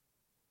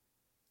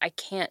 I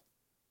can't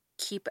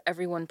keep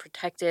everyone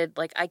protected.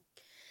 Like, I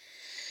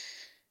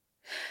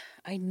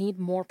need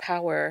more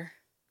power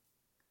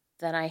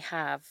than I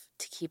have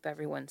to keep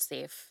everyone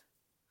safe.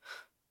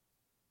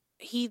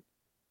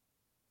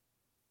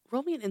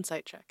 Roll me an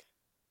insight check.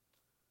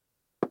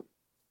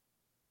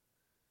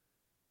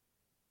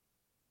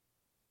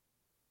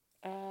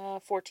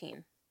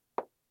 14.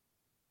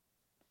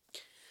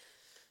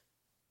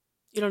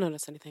 You don't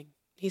notice anything.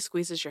 He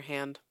squeezes your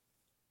hand.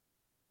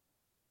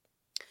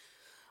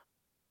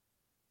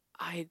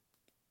 I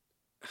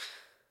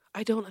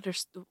don't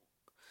understand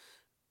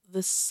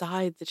the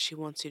side that she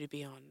wants you to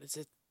be on.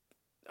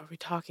 Are we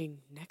talking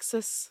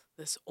Nexus?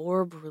 This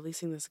orb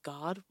releasing this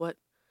god? What?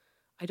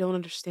 I don't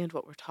understand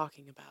what we're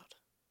talking about.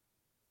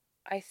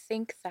 I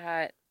think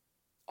that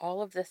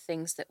all of the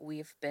things that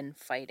we've been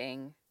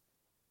fighting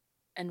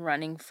and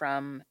running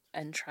from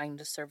and trying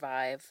to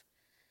survive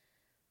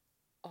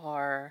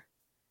are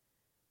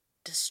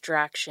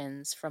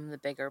distractions from the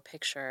bigger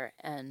picture.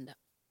 And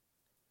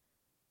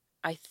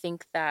I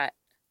think that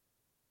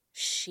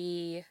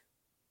she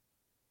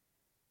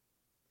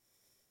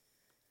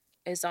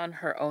is on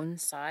her own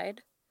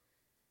side.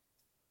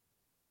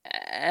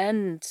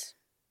 And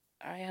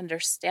I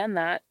understand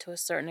that to a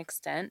certain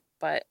extent,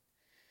 but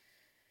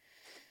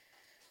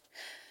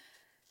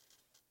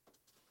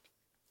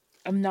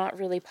I'm not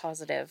really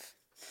positive.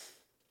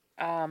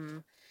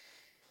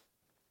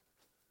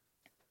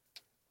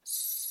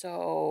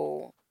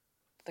 So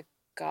the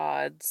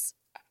gods,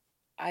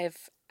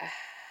 I've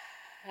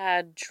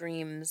had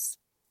dreams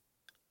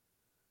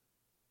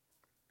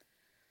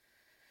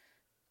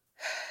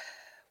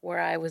where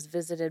I was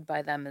visited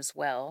by them as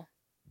well.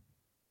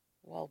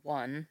 Well,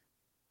 one.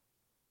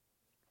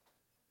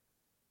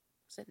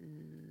 Was it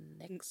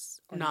Nyx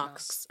or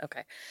Nox?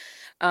 Okay.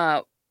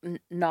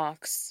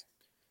 Nox.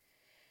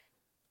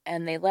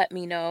 And they let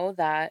me know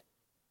that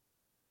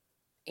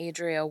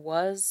Adria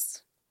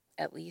was,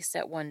 at least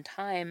at one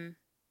time,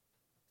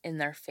 in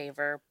their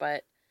favor,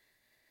 but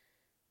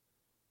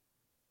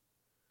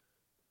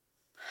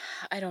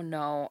I don't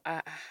know.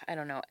 I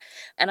don't know.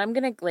 And I'm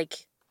gonna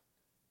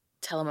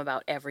tell them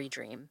about every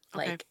dream,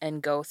 Okay.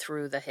 and go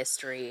through the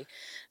history.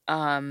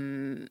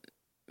 I'm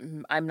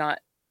not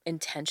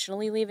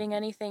intentionally leaving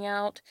anything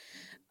out,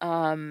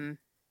 but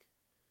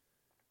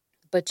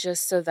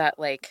just so that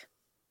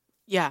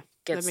Yeah,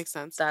 gets that makes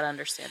sense. that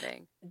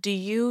understanding. Do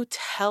you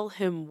tell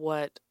him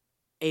what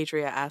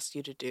Adria asked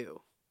you to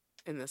do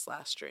in this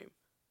last dream?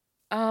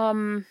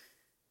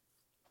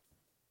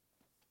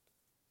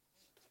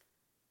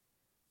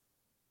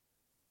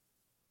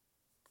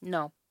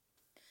 No.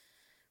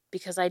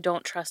 Because I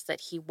don't trust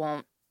that he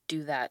won't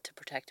do that to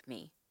protect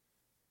me.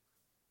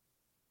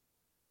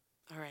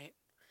 All right.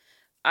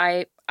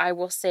 I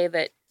will say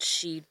that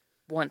she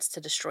wants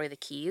to destroy the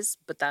keys,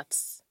 but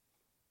that's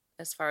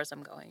as far as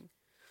I'm going.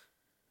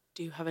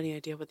 Do you have any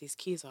idea what these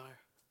keys are?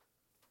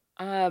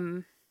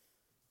 I'm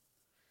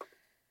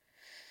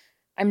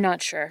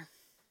not sure.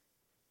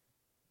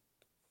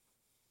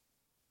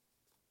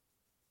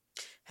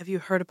 Have you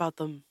heard about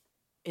them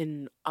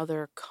in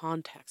other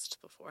contexts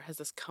before? Has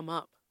this come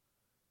up?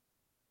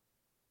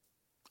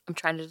 I'm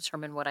trying to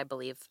determine what I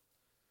believe.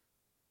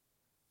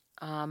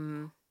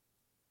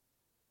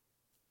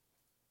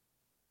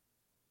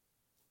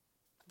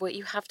 What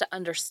you have to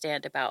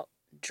understand about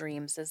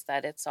dreams is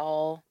that it's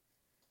all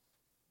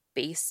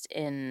based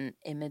in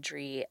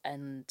imagery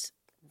and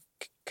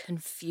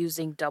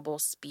confusing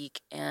doublespeak,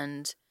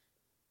 and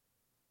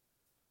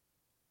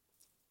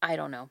I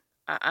don't know.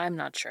 I'm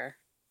not sure.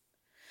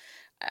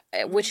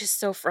 Which is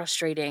so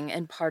frustrating,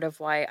 and part of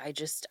why I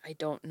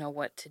don't know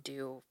what to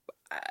do.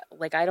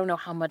 I don't know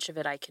how much of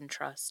it I can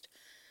trust.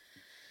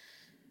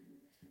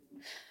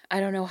 I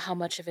don't know how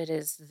much of it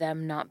is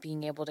them not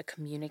being able to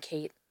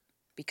communicate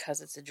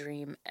because it's a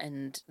dream,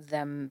 and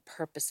them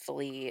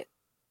purposefully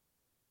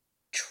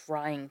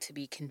trying to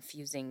be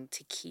confusing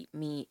to keep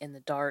me in the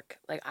dark.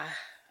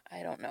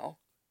 I don't know.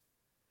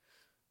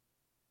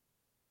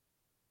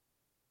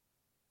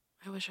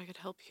 I wish I could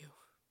help you,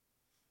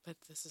 but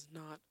this is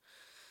not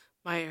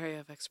my area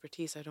of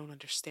expertise. I don't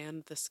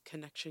understand this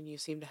connection you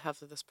seem to have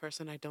to this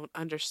person. I don't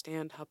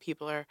understand how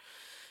people are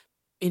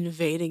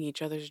invading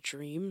each other's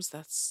dreams.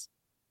 That's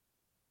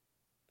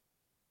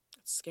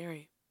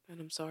scary, and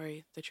I'm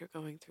sorry that you're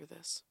going through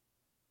this.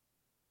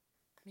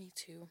 Me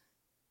too.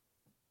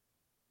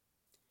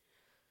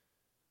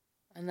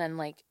 And then,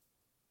 like,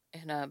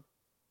 in a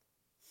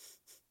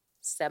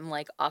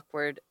like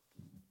awkward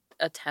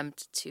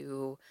attempt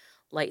to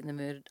lighten the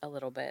mood a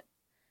little bit,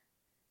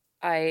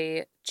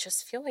 I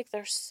just feel like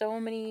there's so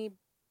many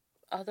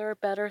other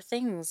better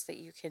things that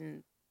you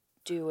can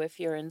do if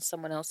you're in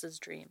someone else's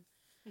dream.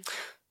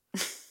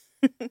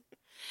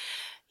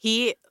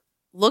 He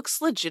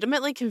looks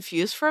legitimately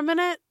confused for a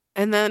minute,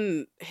 and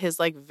then his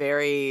like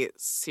very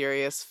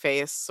serious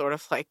face sort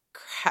of like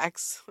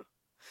cracks.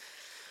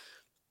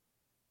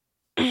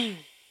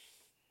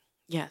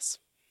 Yes.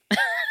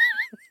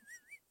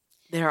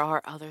 There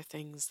are other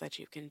things that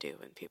you can do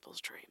in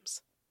people's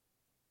dreams.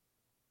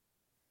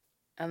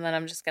 And then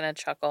I'm just going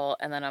to chuckle,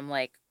 and then I'm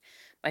like,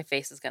 my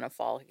face is going to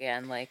fall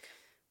again. Like,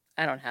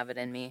 I don't have it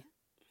in me.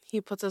 He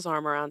puts his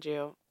arm around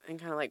you and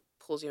kind of like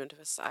pulls you into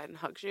his side and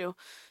hugs you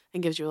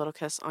and gives you a little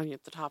kiss on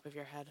the top of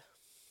your head.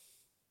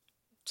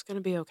 It's going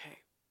to be okay.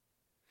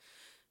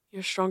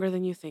 You're stronger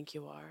than you think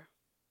you are.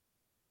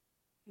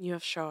 You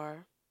have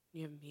Shar,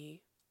 you have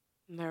me,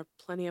 and there are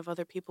plenty of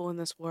other people in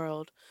this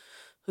world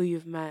who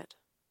you've met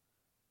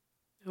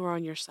who are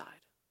on your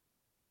side.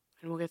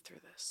 And we'll get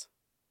through this.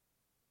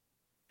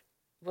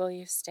 Will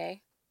you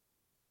stay?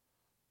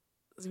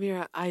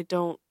 Zamira,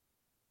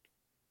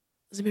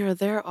 Zamira,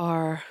 there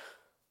are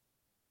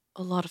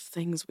a lot of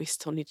things we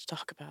still need to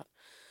talk about.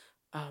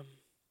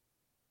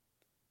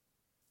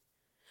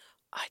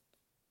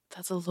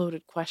 That's a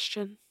loaded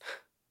question.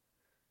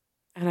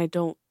 And I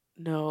don't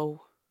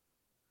know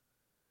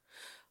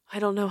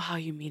how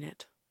you mean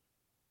it.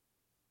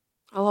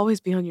 I'll always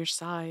be on your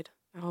side.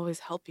 I'll always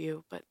help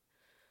you, but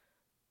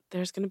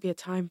there's going to be a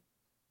time,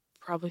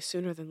 probably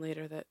sooner than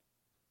later, that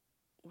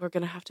we're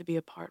going to have to be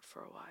apart for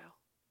a while.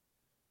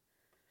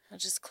 I'll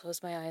just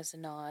close my eyes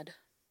and nod.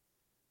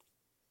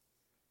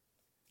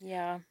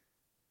 Yeah.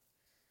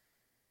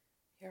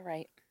 You're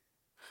right.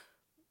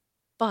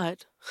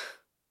 But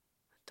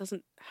it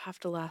doesn't have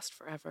to last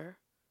forever.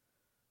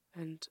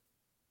 And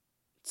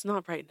it's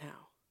not right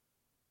now.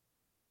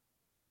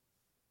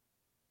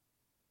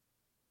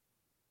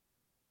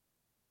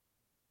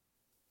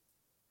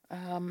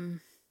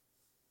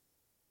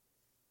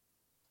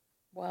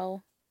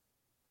 Well,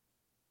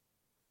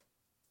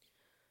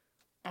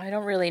 I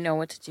don't really know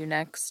what to do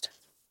next.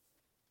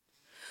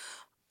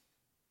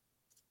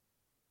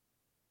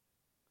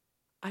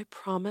 I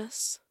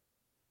promise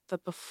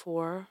that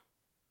before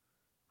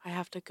I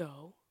have to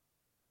go,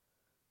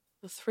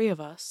 the three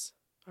of us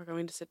are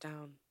going to sit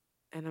down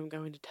and I'm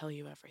going to tell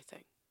you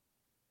everything.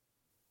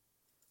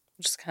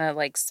 Just kind of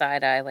like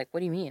side eye, like, what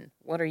do you mean?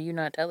 What are you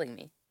not telling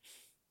me?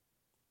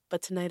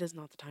 But tonight is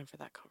not the time for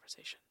that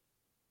conversation.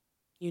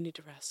 You need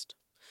to rest.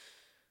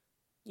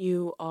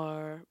 You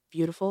are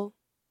beautiful,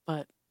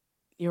 but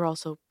you're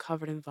also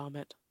covered in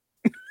vomit.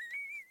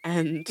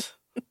 And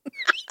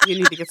you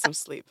need to get some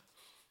sleep.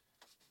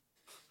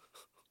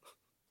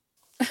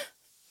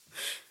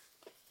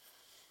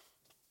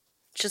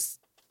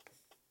 Just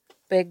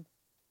big,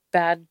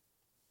 bad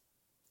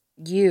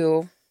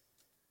you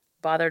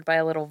bothered by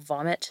a little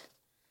vomit.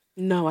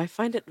 No, I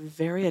find it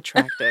very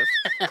attractive.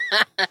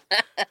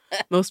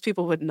 Most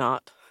people would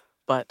not,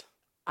 but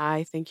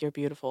I think you're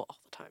beautiful all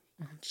the time.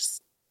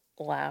 Just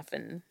laugh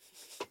and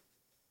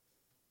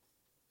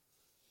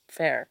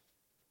fair.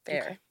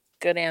 Okay.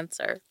 Good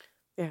answer.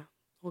 Yeah,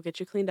 we'll get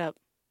you cleaned up.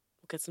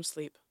 We'll get some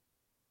sleep.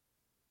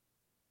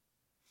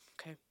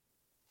 Okay.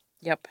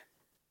 Yep.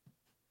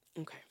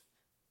 Okay.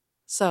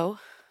 So,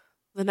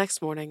 the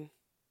next morning,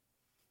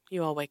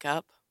 you all wake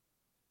up,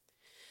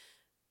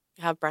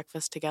 have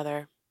breakfast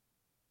together.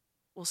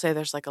 We'll say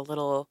there's like a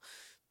little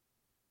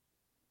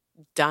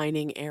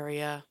dining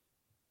area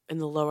in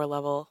the lower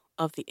level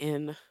of the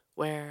inn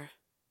where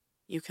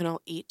you can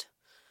all eat.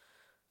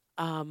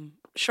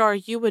 Shar,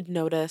 you would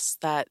notice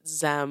that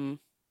Zem,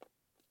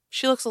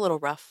 she looks a little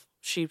rough.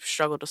 She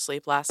struggled to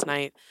sleep last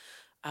night.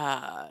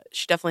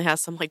 She definitely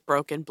has some like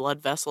broken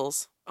blood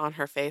vessels on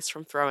her face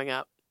from throwing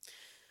up.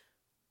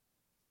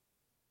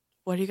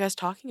 What are you guys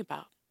talking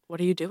about? What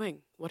are you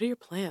doing? What are your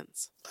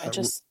plans?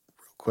 Real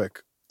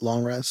quick,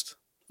 long rest?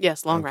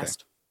 Yes, long Okay.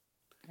 rest.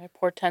 My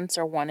portents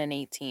are 1 in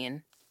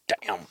 18.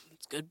 Damn.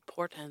 It's good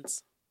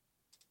portents.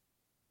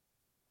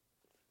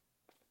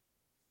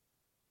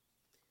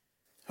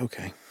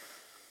 Okay.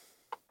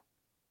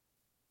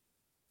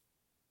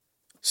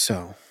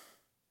 So,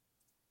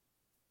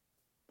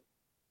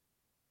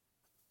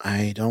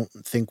 I don't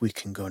think we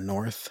can go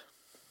north,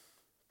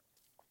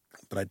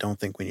 but I don't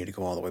think we need to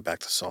go all the way back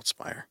to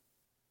Saltspire.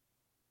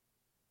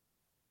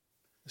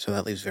 So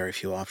that leaves very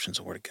few options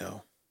of where to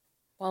go.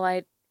 Well,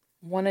 I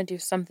want to do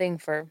something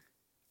for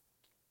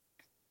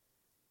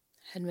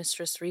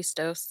Headmistress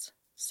Ristos,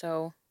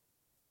 so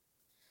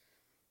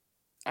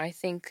I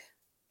think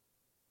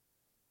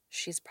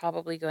she's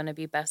probably going to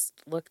be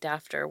best looked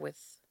after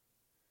with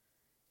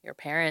your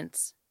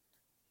parents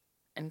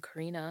and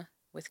Karina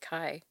with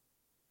Kai.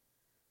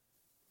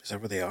 Is that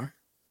where they are?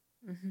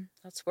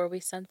 That's where we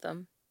sent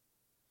them.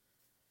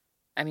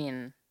 I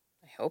mean,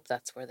 I hope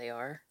that's where they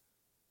are.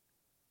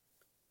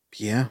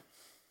 Yeah.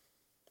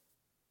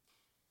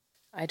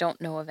 I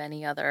don't know of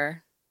any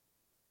other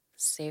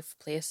safe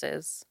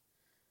places.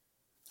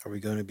 Are we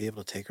going to be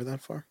able to take her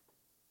that far?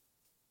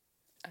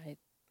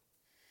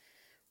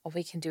 All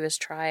we can do is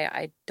try.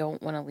 I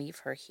don't want to leave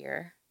her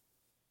here.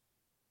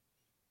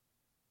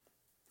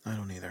 I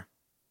don't either.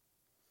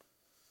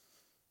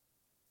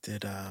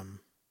 Did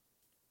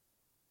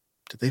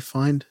they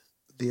find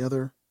the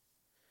other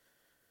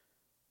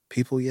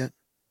people yet?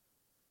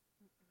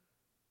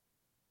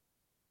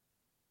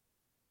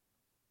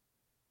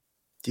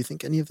 Do you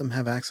think any of them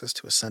have access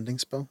to a sending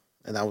spell?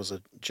 And that was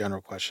a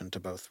general question to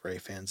both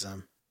Rafe and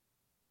Zem.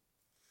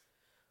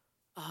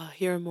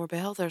 Here in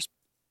Morbale, there's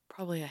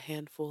probably a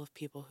handful of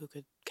people who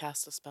could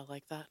cast a spell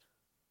like that.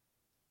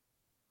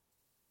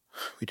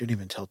 We didn't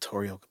even tell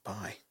Toriel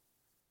goodbye.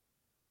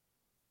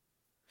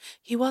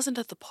 He wasn't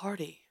at the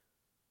party.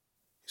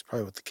 He's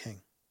probably with the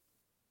king.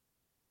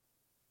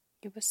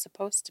 He was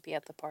supposed to be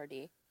at the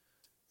party.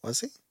 Was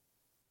he?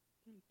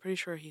 I'm pretty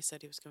sure he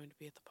said he was going to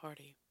be at the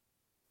party.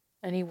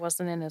 And he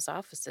wasn't in his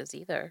offices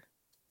either.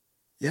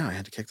 Yeah, I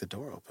had to kick the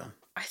door open.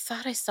 I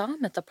thought I saw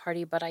him at the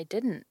party, but I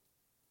didn't.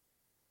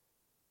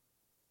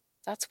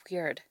 That's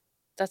weird.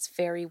 That's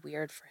very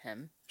weird for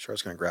him. Sure, I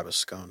was going to grab a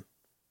scone.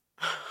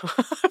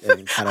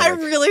 I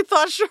really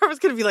thought Char was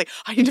going to be like,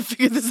 I need to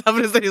figure this out.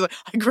 And he's like,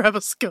 I grab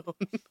a scone.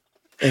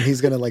 And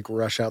he's going to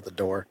rush out the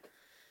door.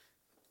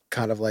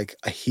 Kind of like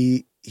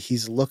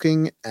he's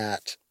looking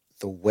at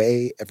the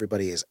way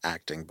everybody is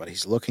acting, but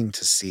he's looking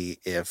to see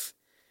if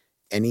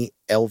any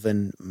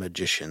elven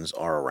magicians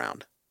are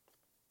around.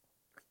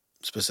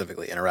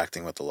 Specifically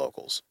interacting with the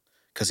locals.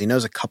 Because he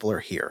knows a couple are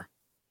here.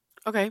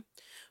 Okay.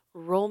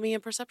 Roll me a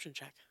perception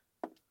check.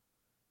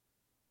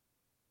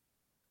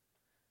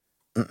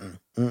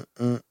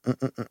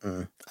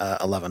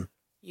 11.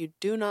 You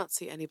do not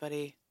see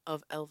anybody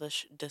of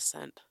elvish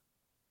descent.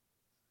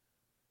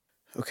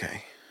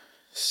 Okay.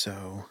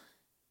 So...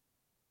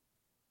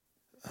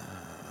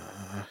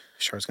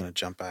 Char's going to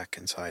jump back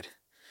inside.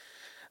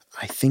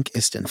 I think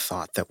Istin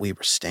thought that we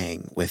were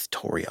staying with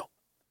Toriel.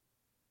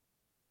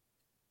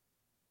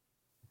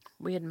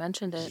 We had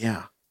mentioned it.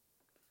 Yeah.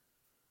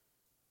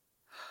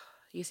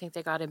 You think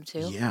they got him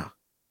too? Yeah.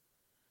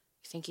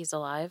 You think he's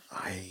alive?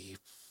 I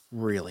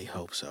really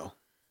hope so.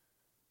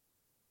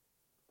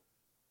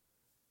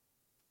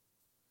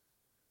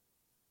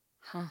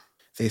 Huh.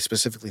 They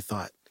specifically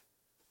thought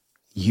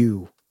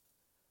you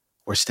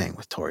were staying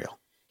with Toriel.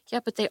 Yeah,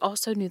 but they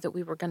also knew that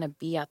we were going to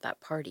be at that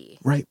party.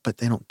 Right, but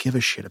they don't give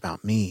a shit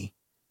about me.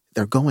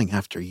 They're going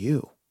after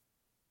you.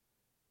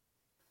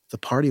 The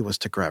party was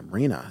to grab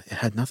Rena. It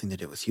had nothing to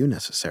do with you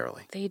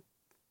necessarily. They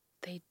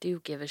do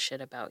give a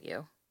shit about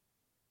you.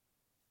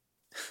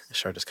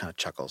 Char just kind of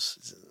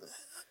chuckles.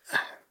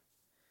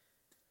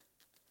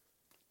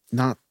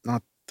 Not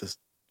the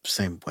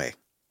same way,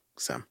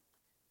 Sam.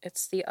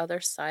 It's the other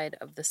side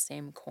of the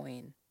same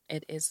coin.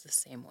 It is the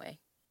same way.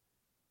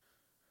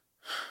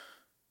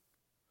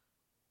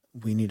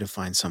 We need to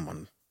find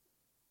someone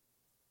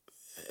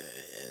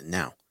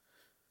now.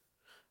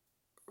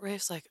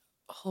 Rafe's like,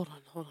 hold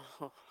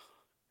on.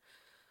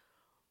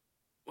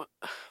 What?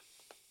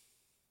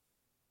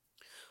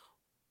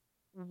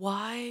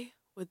 Why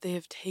would they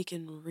have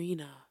taken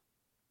Rena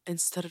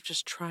instead of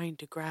just trying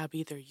to grab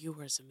either you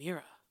or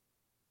Zamira?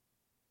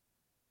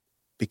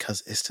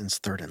 Because Istin's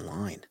third in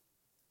line.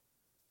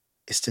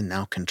 Istin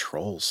now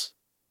controls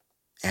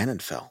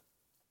Annenfell.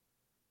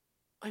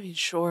 I mean,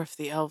 sure, if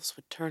the elves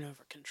would turn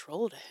over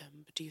control to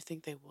him, but do you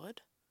think they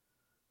would?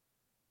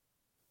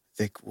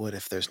 They would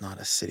if there's not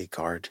a city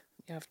guard.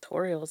 You have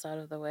Toriel's out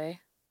of the way.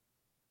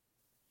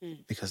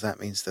 Because that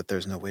means that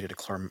there's no way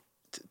to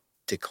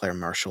declare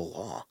martial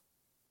law.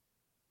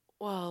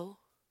 Well,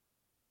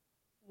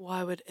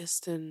 why would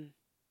Istin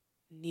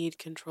need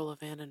control of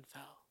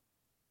Annenfell?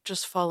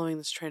 Just following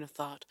this train of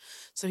thought.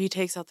 So he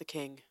takes out the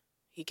king.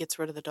 He gets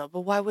rid of the dog.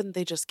 But why wouldn't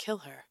they just kill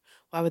her?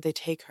 Why would they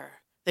take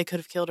her? They could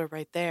have killed her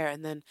right there,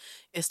 and then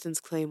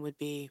Istin's claim would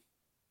be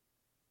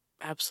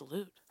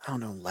absolute. I don't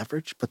know,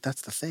 leverage, but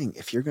that's the thing.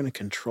 If you're going to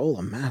control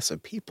a mass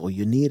of people,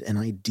 you need an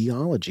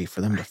ideology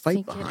for them to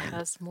fight behind. I think it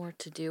has more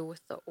to do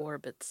with the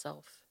orb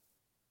itself.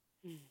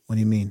 What do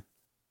you mean?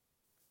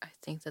 I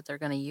think that they're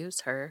going to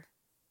use her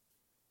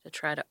to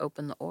try to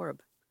open the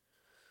orb.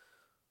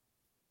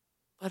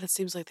 But it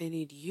seems like they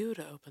need you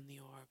to open the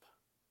orb.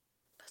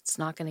 That's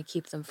not going to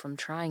keep them from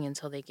trying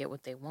until they get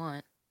what they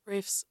want.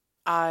 Rafe's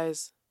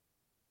eyes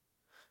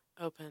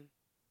open.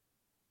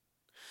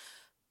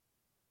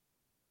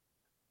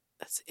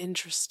 That's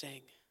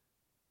interesting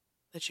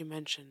that you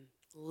mention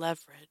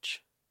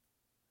leverage.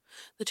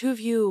 The two of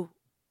you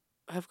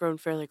have grown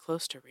fairly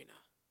close to Rena,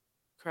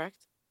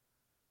 correct?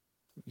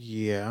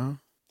 Yeah.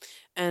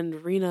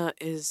 And Rena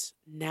is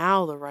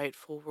now the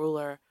rightful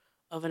ruler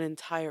of an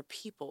entire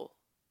people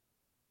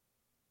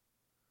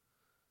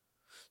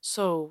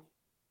So,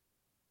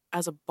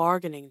 as a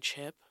bargaining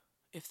chip,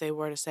 if they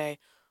were to say,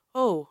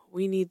 oh,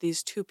 we need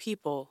these 2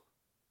 people,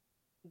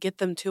 get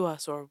them to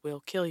us or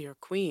we'll kill your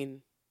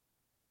queen,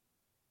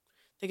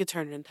 they could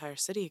turn an entire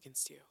city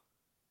against you.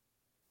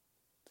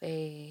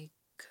 They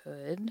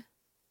could.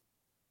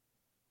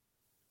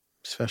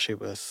 Especially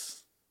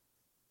with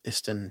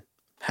Istin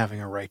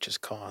having a righteous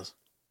cause.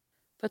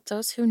 But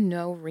those who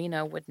know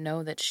Rena would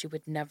know that she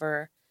would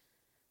never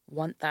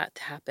want that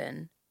to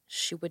happen.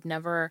 She would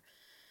never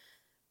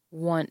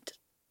want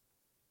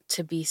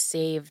to be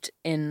saved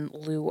in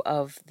lieu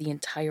of the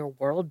entire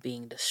world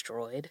being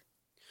destroyed.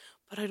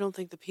 But I don't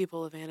think the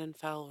people of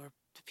Annenfell or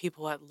the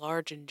people at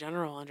large in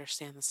general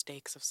understand the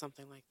stakes of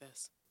something like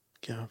this.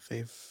 Yeah,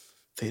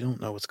 they don't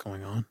know what's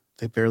going on.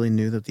 They barely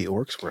knew that the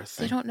orcs were a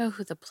thing. They don't know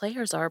who the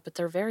players are, but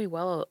they're very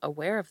well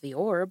aware of the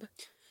orb.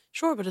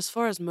 Sure, but as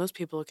far as most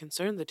people are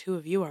concerned, the 2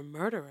 of you are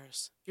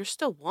murderers. You're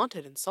still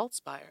wanted in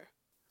Saltspire.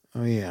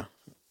 Oh, yeah.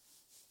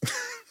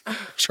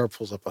 Char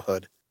pulls up a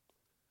hood.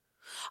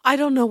 I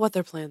don't know what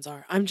their plans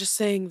are. I'm just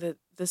saying that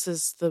this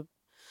is the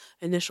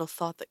initial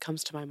thought that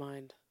comes to my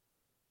mind.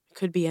 It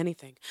could be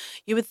anything.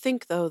 You would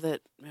think, though,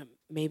 that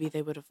maybe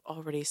they would have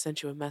already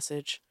sent you a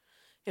message,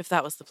 if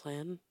that was the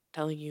plan,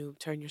 telling you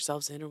turn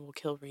yourselves in or we'll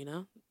kill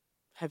Rena.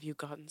 Have you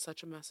gotten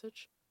such a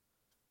message?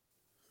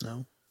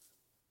 No.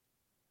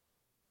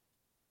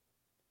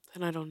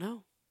 Then I don't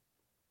know.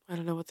 I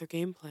don't know what their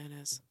game plan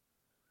is.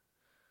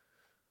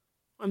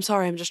 I'm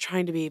sorry, I'm just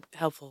trying to be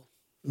helpful.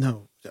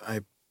 No,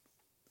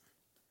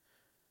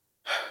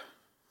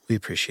 we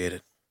appreciate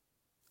it.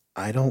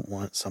 I don't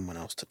want someone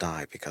else to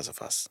die because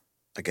of us.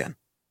 Again.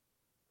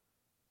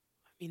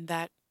 I mean,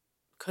 that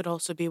could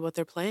also be what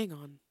they're playing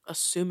on,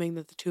 assuming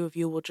that the 2 of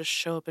you will just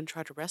show up and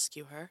try to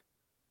rescue her.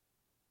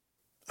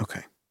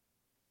 Okay.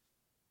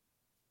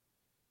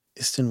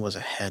 Istin was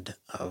ahead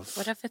of...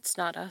 What if it's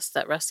not us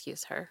that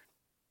rescues her?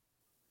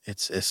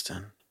 It's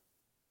Istin.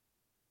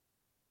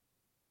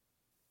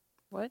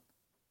 What?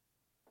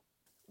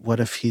 What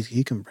if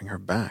he can bring her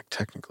back,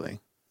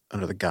 technically,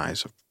 under the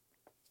guise of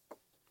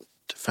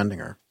defending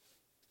her?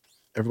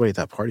 Everybody at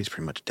that party's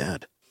pretty much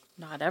dead.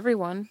 Not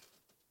everyone.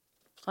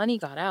 Plenty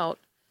got out.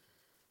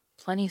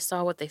 Plenty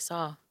saw what they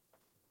saw.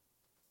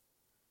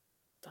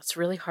 That's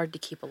really hard to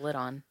keep a lid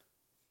on.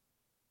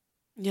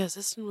 Yes,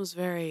 Istin was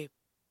very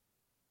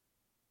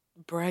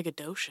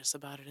braggadocious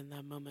about it in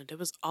that moment. It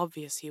was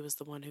obvious he was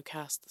the one who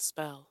cast the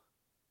spell.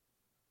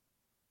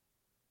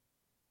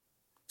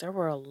 There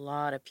were a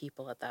lot of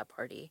people at that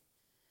party.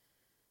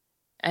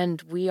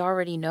 And we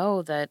already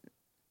know that...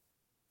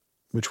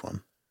 Which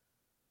one?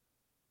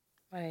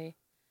 My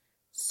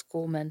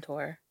school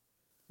mentor.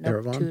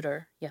 Eravon?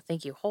 Tutor. Yeah,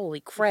 thank you. Holy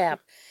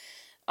crap.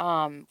 We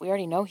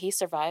already know he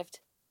survived.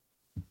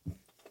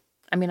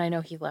 I mean, I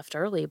know he left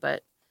early,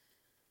 but...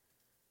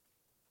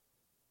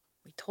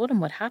 we told him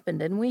what happened,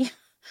 didn't we?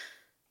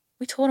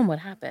 We told him what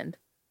happened.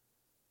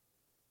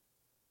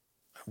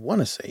 I want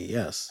to say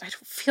yes. I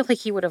don't feel like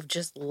he would have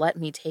just let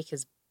me take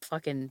his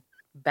fucking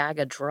bag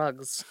of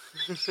drugs.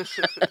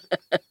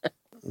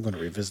 I'm going to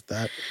revisit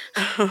that.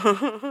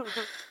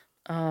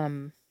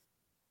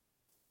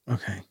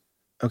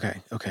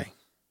 Okay.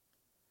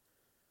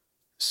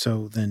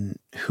 So then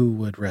who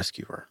would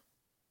rescue her?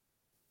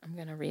 I'm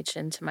going to reach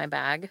into my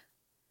bag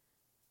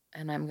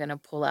and I'm going to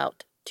pull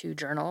out 2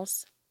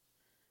 journals.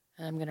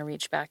 And I'm going to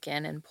reach back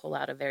in and pull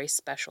out a very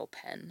special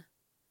pen.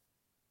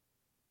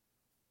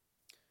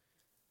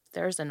 If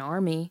there's an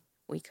army,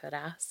 we could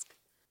ask.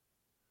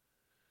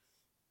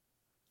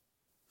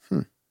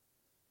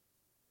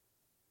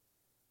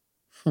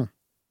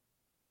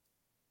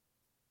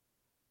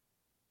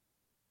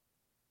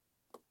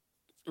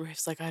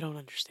 Rafe's like, I don't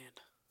understand.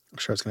 I'm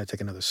sure it's going to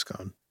take another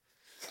scone.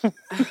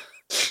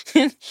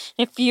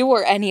 If you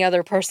were any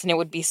other person, it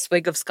would be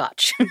swig of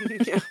scotch.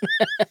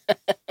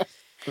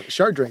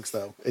 Shard drinks,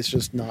 though. It's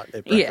just not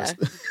at breakfast.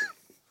 Yeah.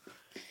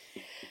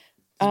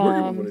 He's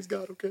working with what he's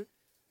got, okay?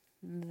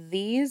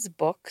 These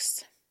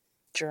books,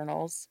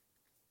 journals,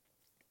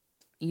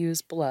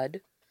 use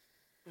blood.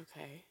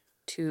 Okay.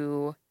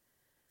 To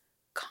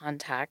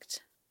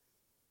contact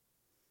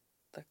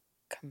the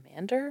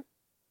commander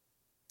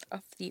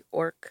of the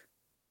orc.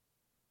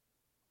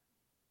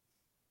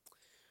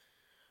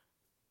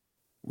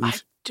 I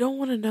don't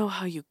want to know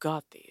how you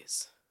got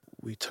these.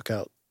 We took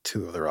out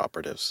 2 other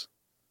operatives.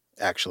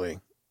 Actually.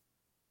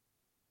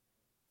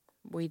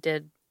 We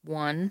did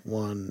one.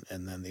 One,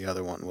 and then the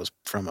other one was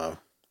from a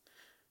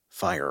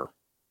fire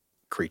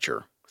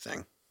creature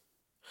thing.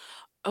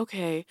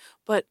 Okay,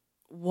 but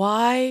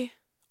why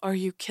are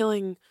you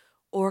killing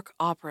orc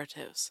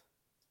operatives?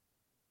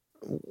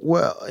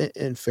 Well,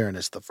 in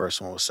fairness, the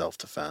first one was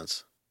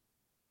self-defense.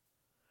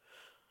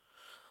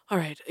 All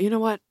right, you know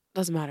what?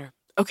 Doesn't matter.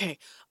 Okay,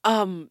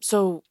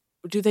 so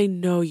do they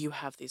know you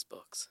have these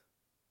books?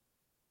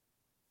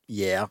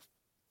 Yeah.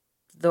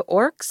 The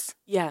orcs?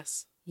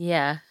 Yes.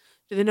 Yeah.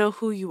 Do they know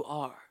who you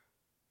are?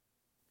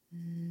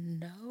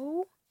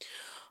 No.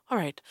 All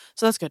right,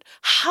 so that's good.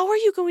 How are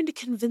you going to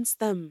convince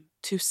them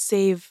to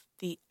save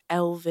the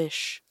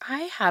elvish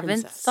I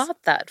haven't princess.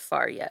 thought that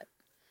far yet.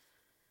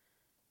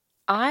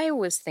 I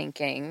was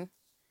thinking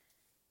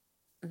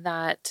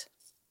that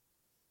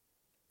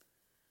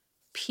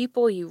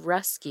people you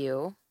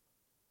rescue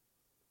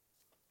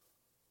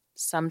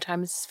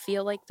sometimes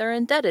feel like they're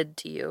indebted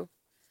to you.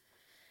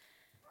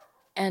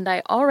 And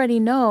I already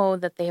know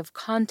that they have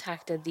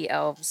contacted the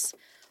elves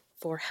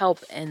for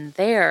help in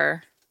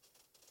their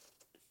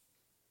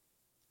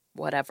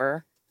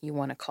whatever you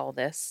want to call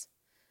this.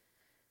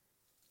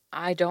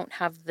 I don't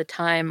have the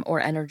time or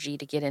energy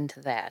to get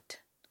into that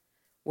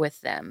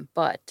with them,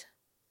 but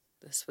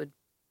this would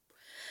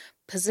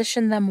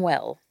position them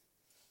well.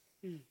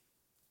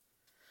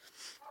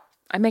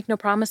 I make no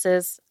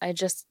promises. I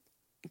just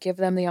give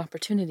them the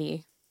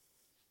opportunity.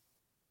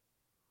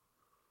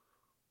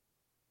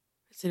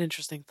 It's an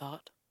interesting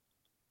thought.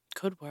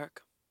 Could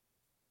work.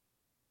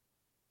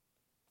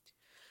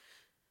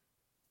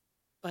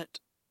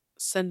 But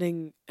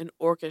sending an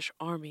orcish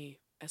army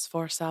as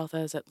far south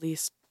as at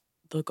least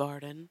the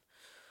Garden,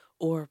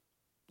 or,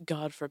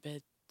 God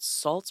forbid,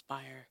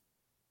 Saltspire,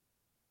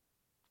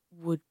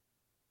 would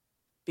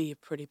be a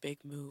pretty big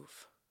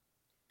move.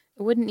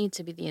 It wouldn't need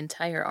to be the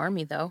entire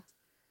army, though.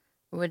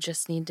 It would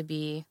just need to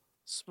be...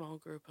 Small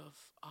group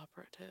of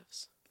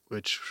operatives.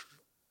 Which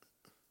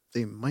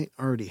they might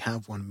already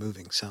have one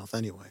moving south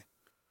anyway.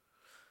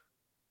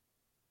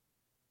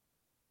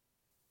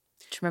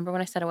 Do you remember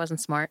when I said I wasn't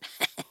smart?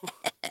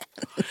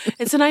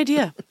 It's an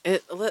idea.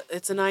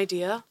 It's an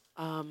idea.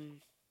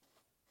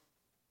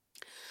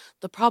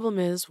 The problem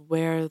is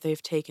where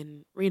they've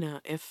taken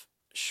Rena. If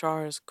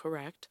Shar is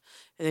correct,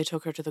 and they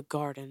took her to the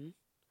Garden,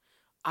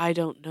 I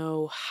don't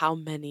know how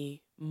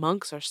many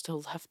monks are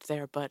still left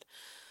there, but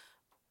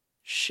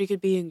she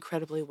could be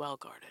incredibly well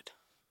guarded.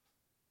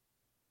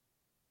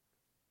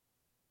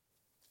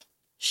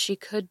 She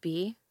could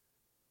be,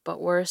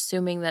 but we're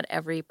assuming that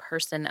every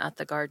person at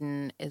the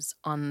Garden is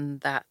on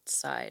that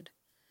side.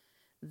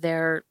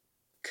 There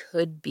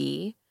could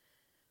be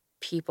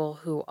people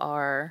who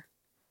are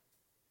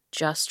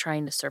just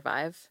trying to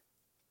survive.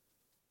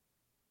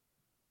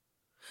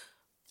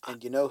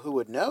 And you know who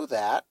would know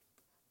that?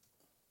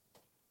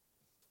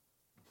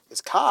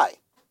 It's Kai.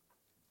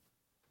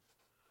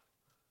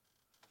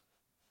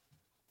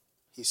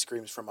 He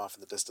screams from off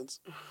in the distance.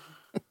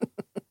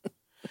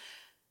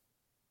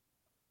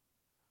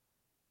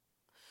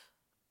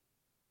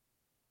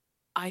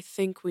 I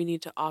think we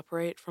need to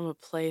operate from a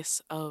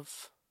place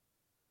of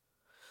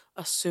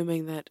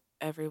assuming that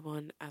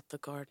everyone at the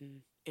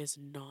Garden is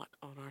not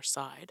on our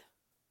side.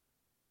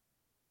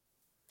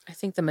 I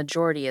think the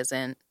majority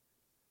isn't,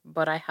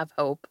 but I have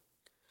hope.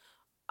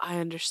 I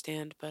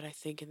understand, but I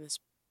think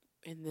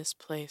in this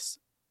place,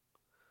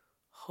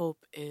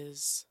 hope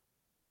is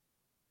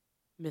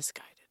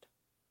misguided.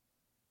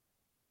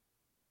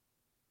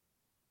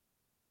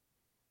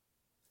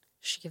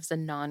 She gives a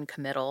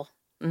non-committal.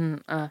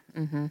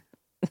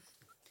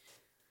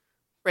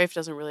 Rafe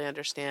doesn't really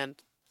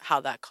understand how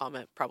that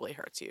comment probably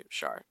hurts you,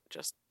 Shar,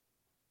 just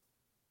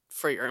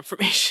for your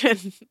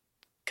information,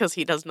 because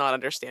he does not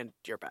understand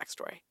your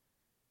backstory.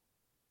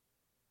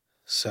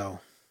 So,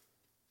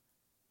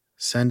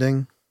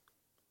 sending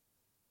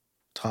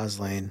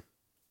Toslane,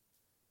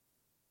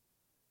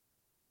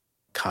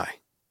 Kai.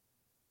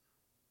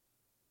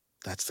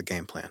 That's the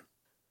game plan.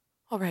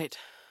 All right,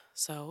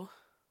 so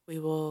we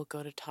will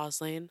go to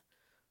Toslane,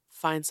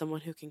 find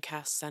someone who can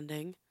cast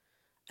sending,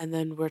 and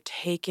then we're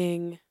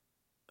taking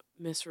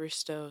Miss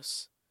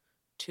Ristos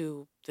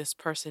to this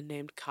person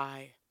named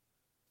Kai.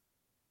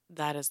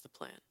 That is the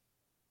plan.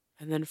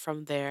 And then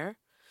from there,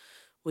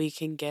 we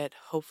can get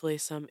hopefully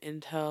some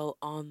intel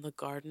on the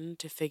Garden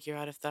to figure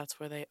out if that's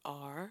where they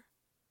are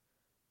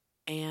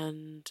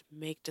and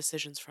make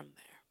decisions from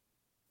there.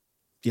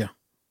 Yeah.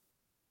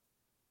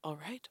 All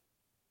right.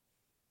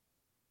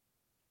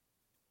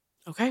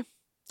 Okay,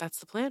 that's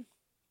the plan.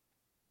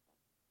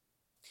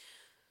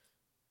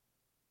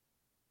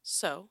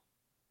 So,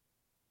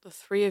 the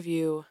three of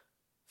you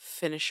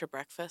finish your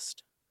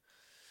breakfast.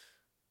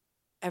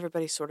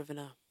 Everybody's sort of in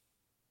a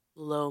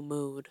low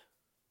mood.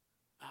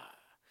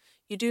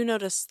 You do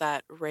notice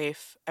that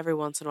Rafe, every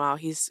once in a while,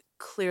 he's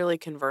clearly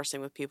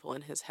conversing with people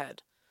in his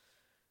head.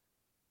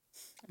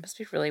 It must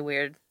be really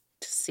weird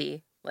to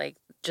see, like,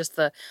 just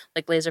the,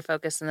 like, laser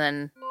focus and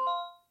then...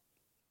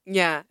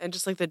 Yeah, and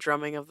just like the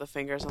drumming of the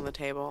fingers on the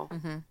table.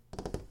 Mm-hmm.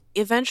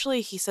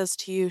 Eventually, he says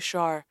to you,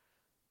 Shar,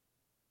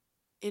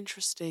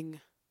 interesting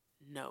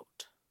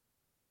note.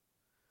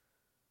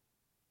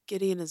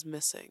 Gideon is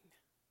missing.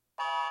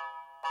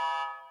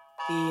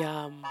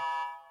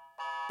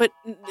 But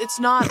it's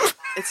not,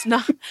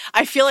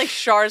 I feel like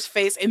Shar's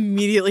face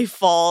immediately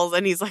falls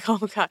and he's like, oh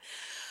God,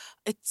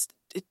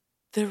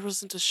 there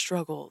wasn't a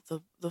struggle.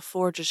 The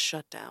forge is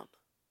shut down.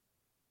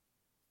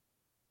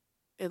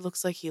 It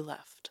looks like he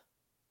left.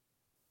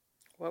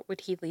 What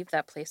would he leave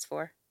that place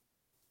for?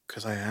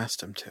 Because I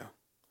asked him to.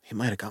 He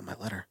might have got my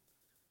letter.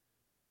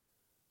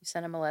 You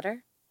sent him a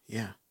letter?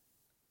 Yeah.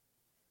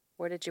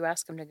 Where did you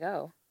ask him to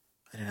go?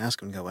 I didn't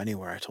ask him to go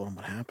anywhere. I told him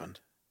what happened.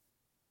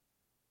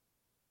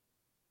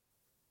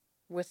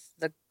 With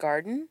the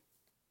garden?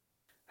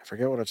 I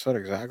forget what it said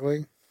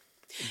exactly,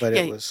 but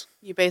Yeah, it was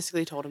you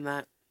basically told him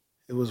that.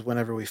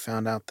 whenever we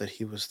found out that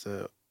he was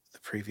the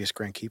previous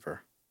Grand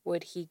Keeper.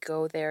 Would he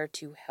go there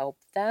to help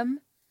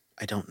them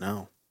I don't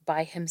know.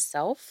 by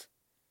himself?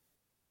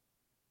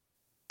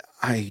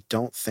 I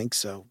don't think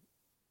so.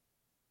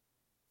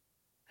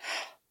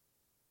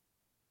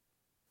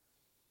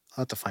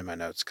 I'll have to find my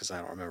notes because I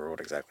don't remember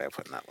what exactly I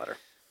put in that letter.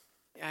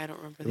 Yeah, I don't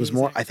remember. It was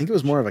more. I think it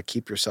was more of a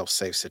keep yourself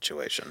safe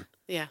situation.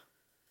 Yeah.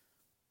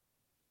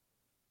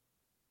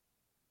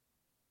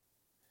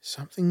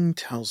 Something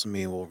tells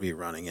me we'll be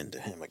running into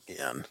him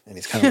again, and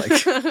he's kind of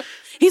like,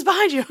 he's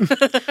behind you.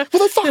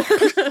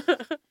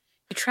 Motherfucker!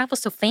 You travel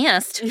so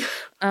fast.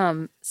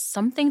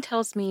 Something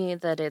tells me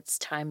that it's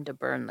time to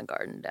burn the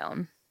garden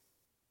down.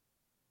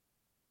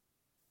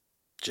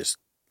 Just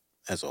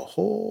as a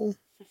whole,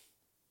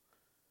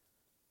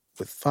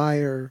 with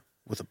fire,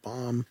 with a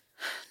bomb.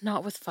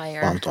 Not with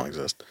fire. Bombs don't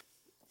exist.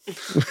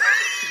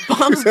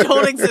 Bombs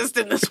don't exist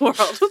in this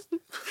world.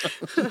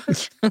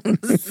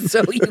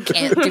 So you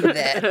can't do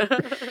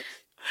that.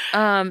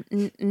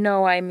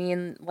 No, I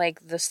mean,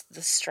 like, the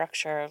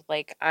structure.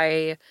 Like,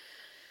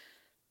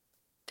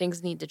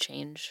 things need to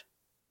change.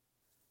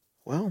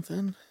 Well,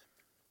 then,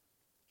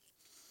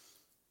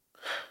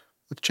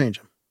 let's change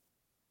them.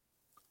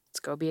 Let's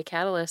go be a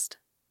catalyst.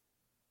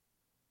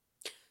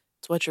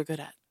 It's what you're good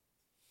at.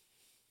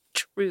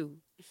 True.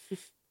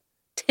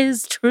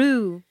 'Tis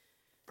true.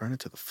 Burn it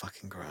to the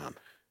fucking ground.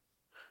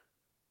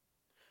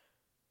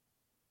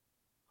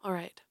 All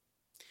right.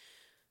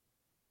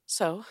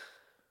 So,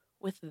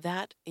 with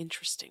that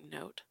interesting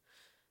note,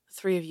 the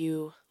three of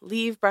you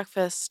leave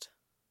breakfast,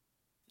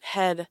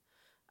 head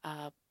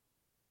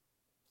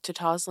to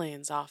Taz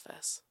Lane's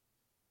office.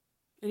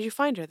 And you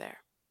find her there,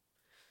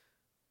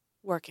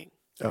 working.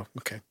 Oh,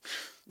 okay.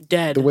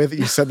 Dead. The way that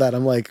you said that,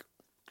 I'm like,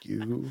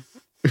 you...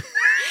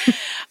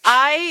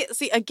 I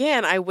see,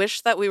 again, I wish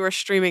that we were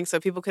streaming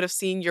so people could have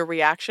seen your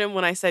reaction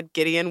when I said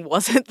Gideon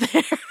wasn't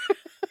there.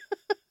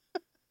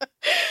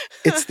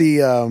 It's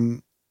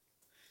the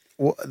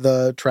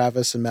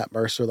Travis and Matt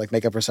Mercer like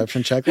makeup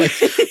perception check, like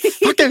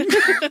fucking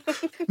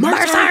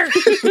Mercer.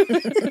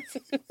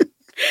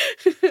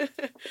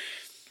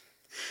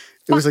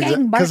 It was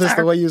because it's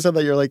the way you said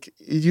that. You're like,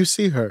 you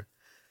see her.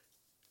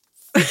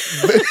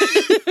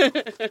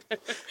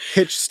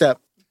 Hitch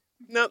step.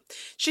 Nope.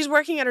 She's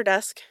working at her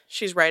desk.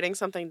 She's writing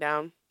something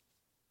down.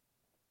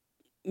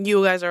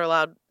 You guys are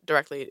allowed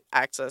directly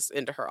access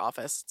into her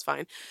office. It's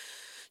fine.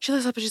 She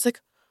looks up and she's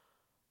like,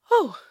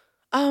 "Oh,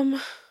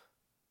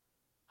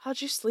 how'd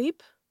you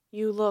sleep?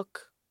 You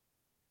look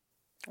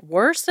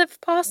Worse,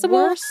 if possible.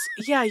 worse.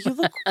 Yeah,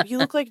 you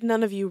look like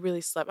none of you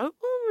really slept. I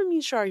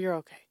mean, sure, you're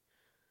okay."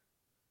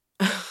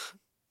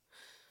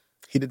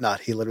 He did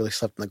not. He literally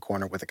slept in the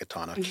corner with a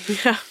katana.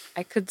 Yeah.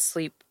 I could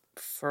sleep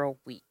for a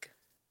week.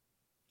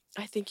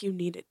 I think you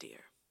need it,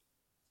 dear.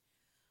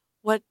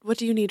 What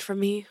do you need from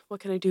me? What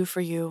can I do for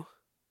you?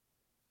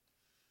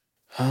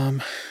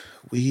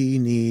 We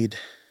need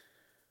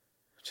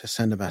to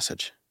send a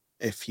message.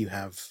 If you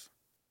have...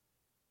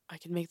 I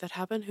can make that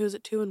happen. Who's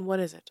it to and what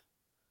is it?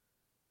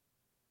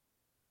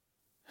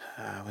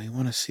 we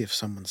want to see if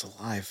someone's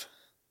alive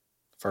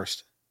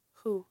first.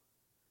 Who?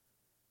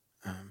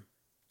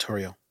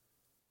 Toriel.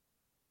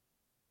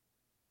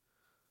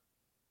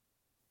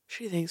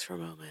 She thinks for a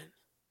moment.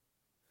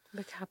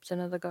 The captain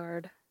of the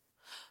guard.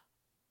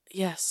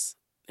 Yes,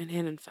 in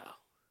Hannonfell.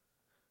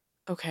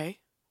 Okay,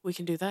 we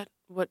can do that.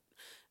 What,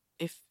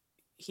 if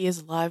he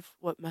is alive,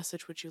 what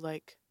message would you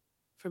like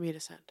for me to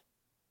send?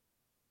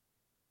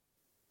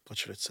 What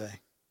should it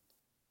say?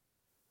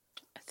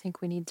 I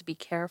think we need to be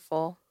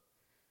careful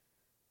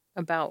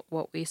about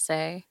what we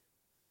say.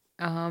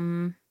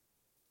 Well,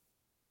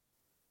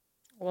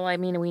 I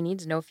mean, we need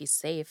to know if he's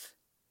safe.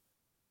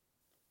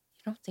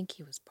 You don't think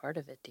he was part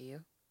of it, do you?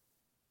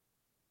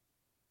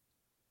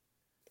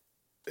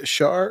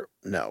 Shar?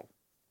 No.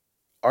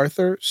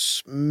 Arthur?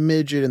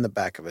 Smidget in the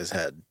back of his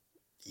head.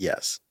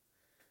 Yes.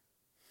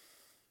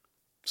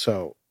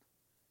 So...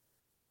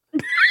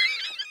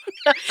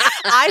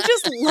 I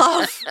just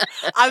love,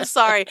 I'm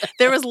sorry.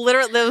 There was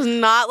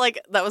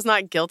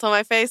not guilt on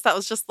my face. That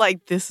was just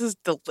like, this is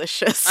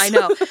delicious. I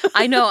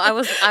know. I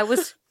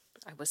was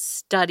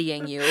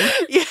studying you.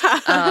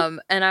 Yeah.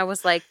 And I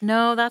was like,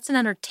 no, that's an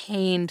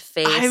entertained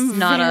face. I'm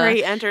not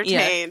very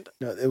entertained.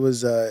 No, it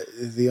was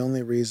the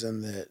only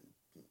reason that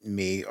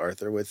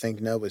Arthur, would think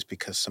no was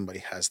because somebody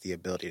has the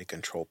ability to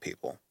control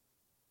people.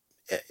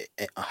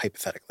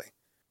 Hypothetically.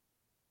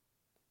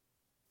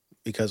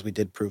 Because we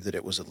did prove that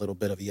it was a little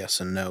bit of yes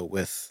and no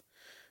with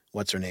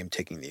what's-her-name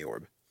taking the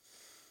orb.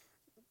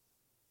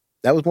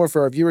 That was more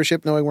for our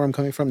viewership, knowing where I'm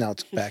coming from. Now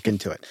it's back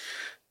into it.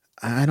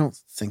 I don't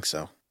think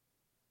so.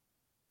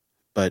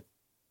 But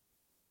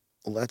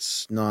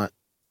let's not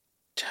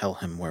tell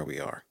him where we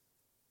are.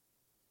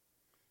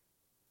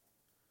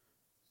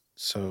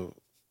 So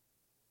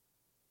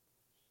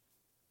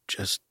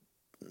just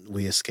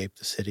we escape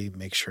the city,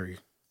 make sure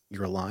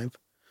you're alive.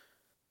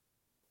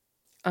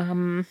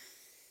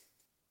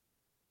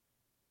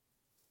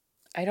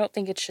 I don't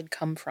think it should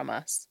come from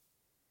us.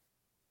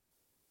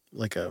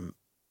 Like a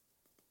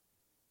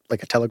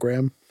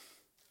telegram.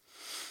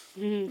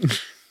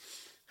 Mhm.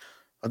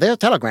 There's a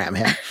telegram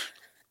here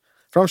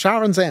from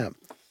Sharon Sam.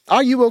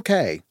 Are you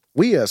okay?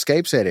 We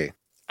escape city.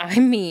 I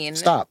mean,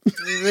 Stop.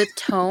 The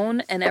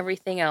tone and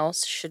everything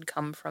else should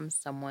come from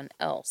someone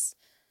else.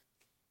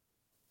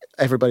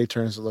 Everybody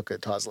turns to look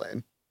at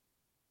Toslane.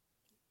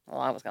 Well,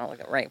 I was going to look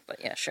at Ray,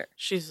 but yeah, sure.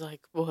 She's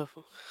like, whoa,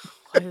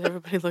 why is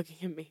everybody looking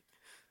at me?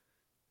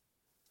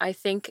 I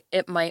think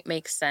it might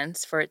make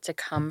sense for it to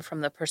come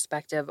from the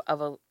perspective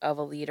of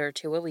a leader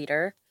to a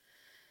leader.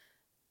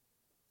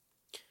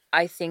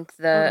 I think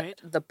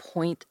Alright. the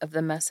point of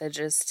the message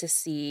is to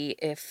see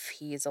if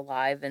he's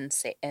alive and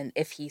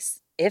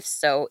if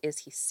so, is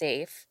he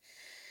safe?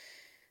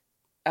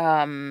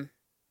 And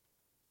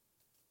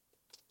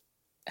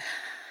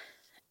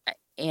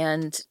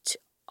to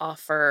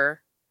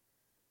offer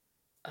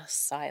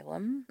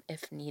asylum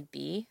if need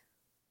be.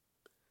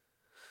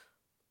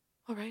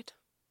 All right.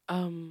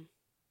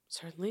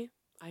 Certainly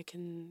I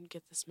can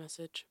get this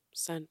message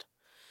sent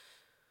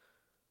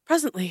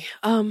presently.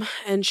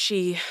 And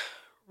she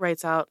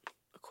writes out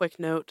a quick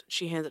note.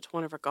 She hands it to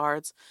one of her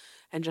guards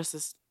and just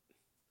says,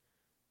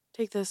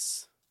 take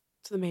this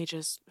to the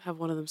mages, have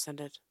one of them send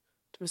it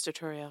to Mr.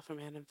 Turiel from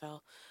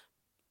Annenfell.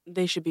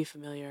 They should be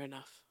familiar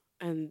enough.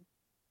 And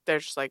they're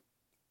just like,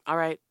 all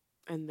right,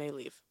 and they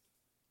leave.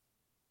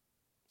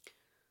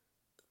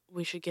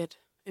 We should get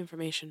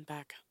information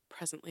back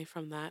presently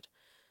from that.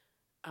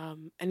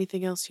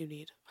 Anything else you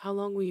need? How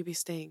long will you be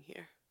staying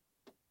here?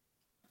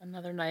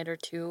 Another night or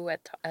two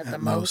at the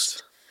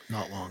most.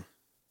 Not long.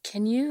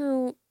 Can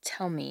you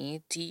tell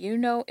me, do you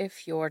know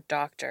if your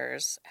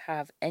doctors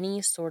have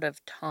any sort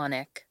of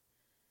tonic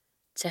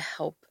to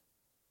help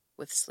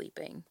with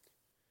sleeping?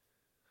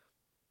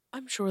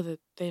 I'm sure that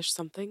there's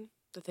something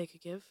that they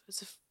could give.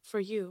 As if for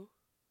you.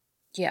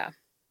 Yeah.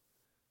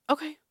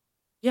 Okay.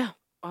 Yeah.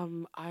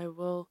 I'll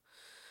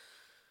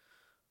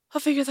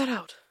figure that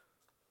out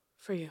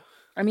for you.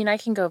 I mean, I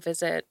can go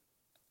visit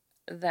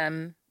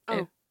them.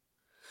 Oh.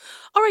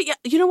 All right, yeah.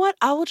 You know what?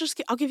 I'll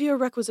give you a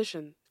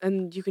requisition,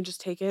 and you can just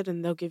take it,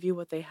 and they'll give you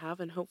what they have,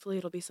 and hopefully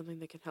it'll be something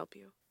that can help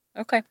you.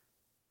 Okay.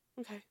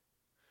 Okay.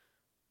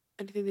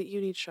 Anything that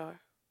you need,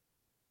 Shar?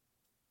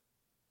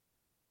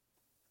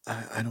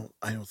 I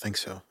don't think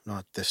so.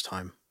 Not this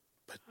time.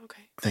 But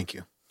okay. Thank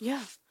you.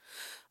 Yeah.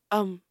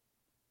 I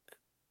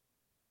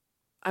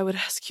would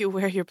ask you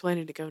where you're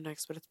planning to go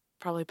next, but it's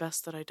probably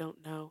best that I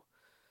don't know.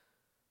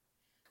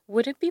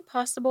 Would it be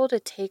possible to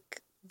take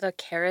the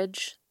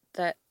carriage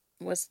that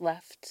was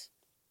left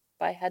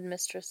by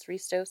Headmistress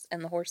Ristos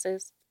and the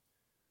horses?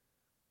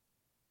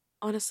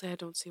 Honestly, I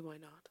don't see why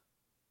not.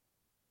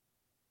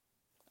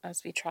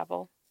 As we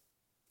travel?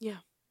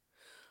 Yeah.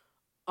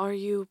 Are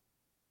you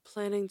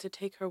planning to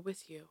take her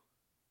with you?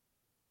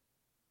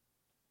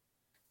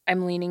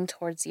 I'm leaning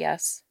towards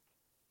yes,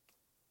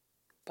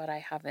 but I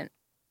haven't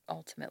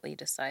ultimately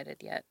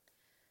decided yet.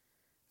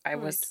 I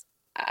was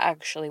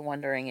actually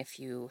wondering if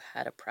you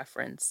had a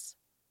preference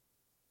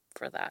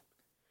for that.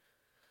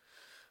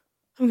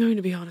 I'm going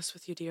to be honest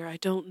with you, dear. I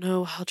don't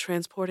know how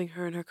transporting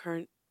her in her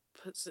current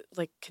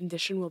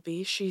condition will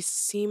be. She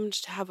seemed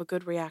to have a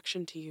good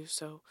reaction to you,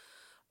 so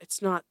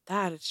it's not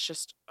that. It's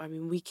just,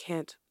 we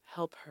can't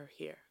help her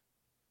here.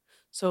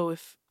 So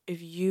if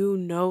you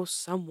know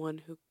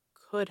someone who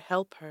could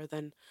help her,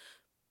 then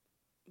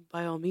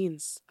by all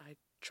means, I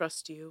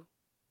trust you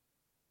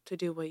to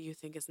do what you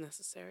think is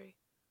necessary.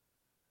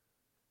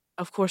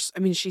 Of course,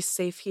 she's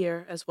safe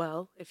here as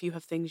well if you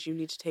have things you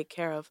need to take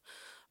care of.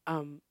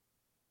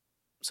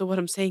 So what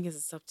I'm saying is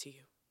it's up to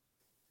you.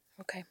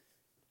 Okay.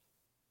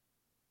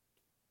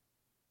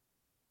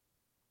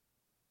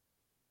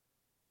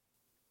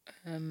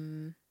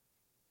 I'm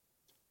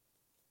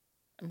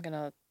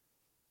gonna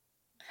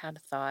had a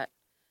thought,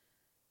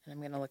 and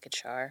I'm gonna look at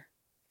Shar,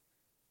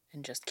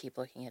 and just keep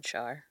looking at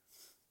Shar.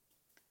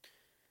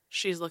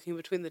 She's looking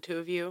between the two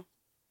of you.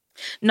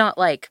 Not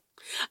like.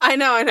 I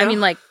know. I mean,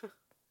 like.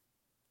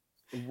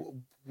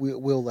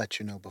 We'll let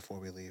you know before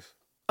we leave.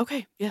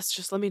 Okay. Yes.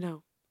 Just let me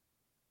know.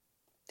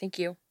 Thank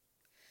you.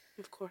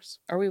 Of course.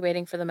 Are we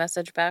waiting for the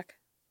message back?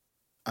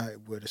 I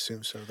would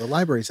assume so. The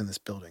library's in this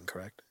building,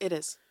 correct? It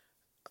is.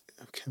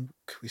 Can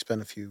we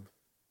spend a few?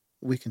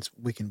 We can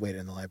wait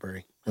in the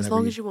library. As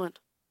long as you want.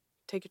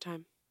 Take your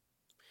time.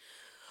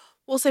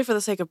 We'll say for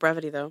the sake of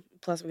brevity, though,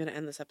 plus I'm going to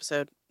end this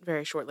episode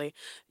very shortly.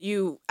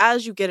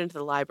 As you get into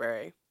the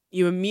library,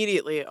 you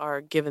immediately are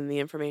given the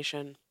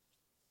information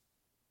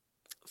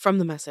from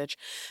the message,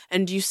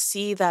 and you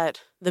see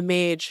that the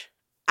mage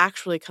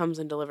actually comes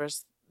and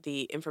delivers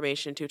the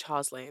information to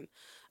Toslane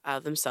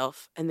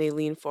themselves, and they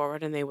lean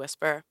forward and they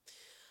whisper,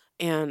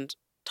 and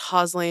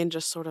Toslane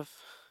just sort of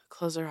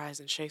closes her eyes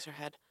and shakes her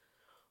head.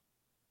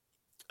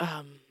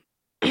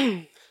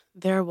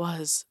 There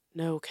was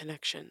no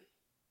connection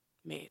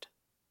made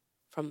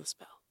from the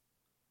spell.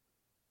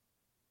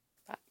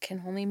 That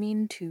can only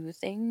mean two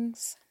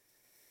things.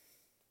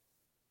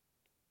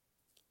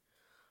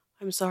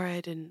 I'm sorry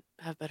I didn't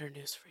have better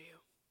news for you.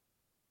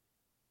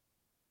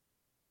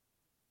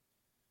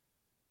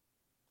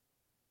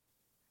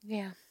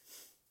 Yeah.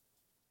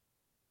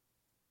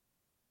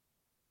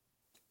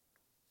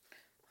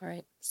 All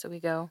right, so we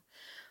go.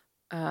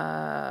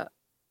 I'm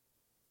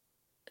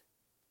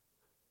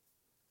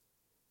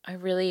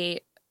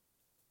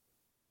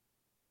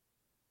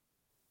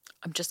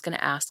just going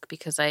to ask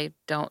because I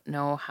don't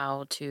know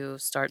how to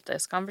start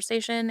this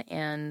conversation,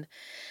 and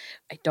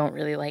I don't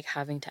really like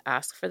having to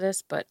ask for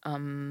this, but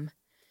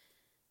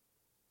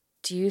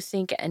do you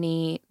think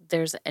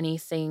there's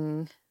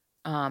anything,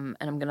 and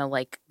I'm going to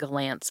like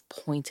glance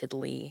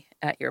pointedly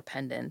at your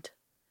pendant,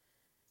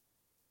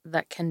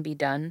 that can be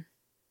done?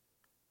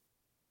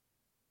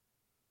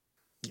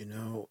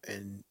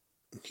 And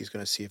he's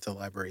going to see if the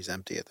library's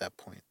empty at that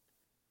point.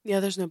 Yeah,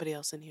 there's nobody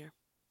else in here.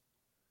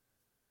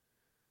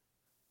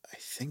 I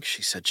think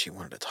she said she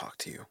wanted to talk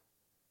to you.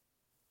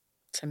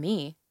 To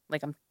me,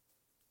 like I'm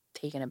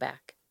taken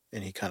aback.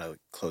 And he kind of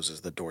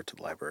closes the door to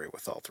the library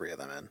with all three of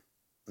them in.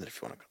 And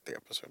if you want to cut the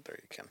episode there,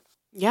 you can.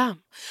 Yeah,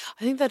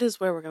 I think that is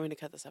where we're going to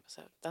cut this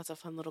episode. That's a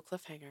fun little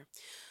cliffhanger.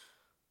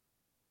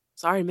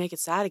 Sorry to make it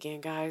sad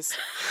again, guys.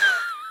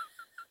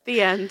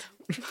 The end.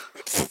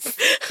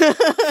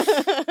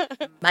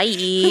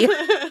 Bye.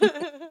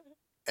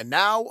 And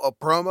now a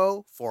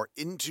promo for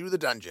Into the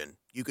Dungeon.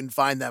 You can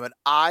find them at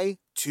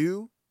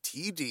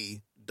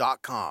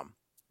i2td.com.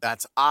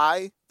 That's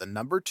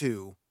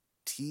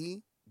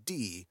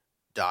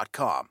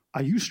i2td.com.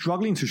 Are you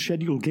struggling to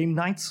schedule game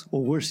nights,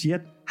 or worse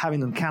yet, having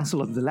them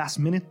cancel at the last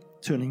minute,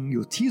 turning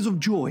your tears of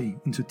joy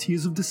into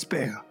tears of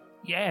despair?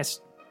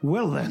 Yes.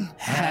 Well then,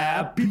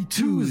 happy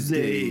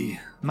Tuesday!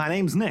 My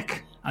name's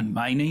Nick. And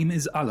my name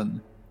is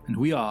Alan, and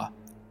we are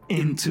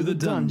Into the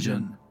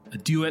Dungeon, a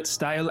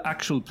duet-style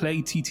actual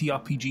play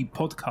TTRPG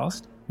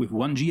podcast with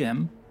one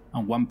GM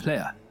and one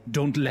player.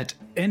 Don't let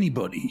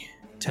anybody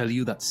tell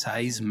you that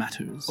size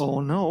matters. Oh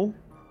no.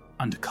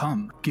 And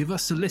come, give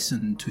us a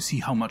listen to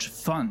see how much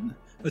fun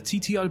a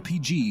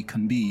TTRPG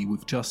can be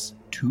with just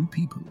 2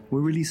 people.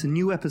 We release a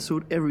new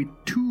episode every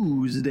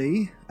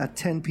Tuesday at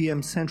 10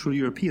 p.m. Central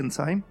European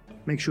Time.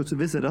 Make sure to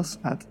visit us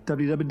at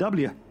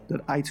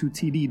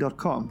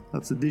www.i2td.com.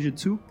 That's the digit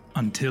 2.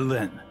 Until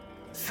then,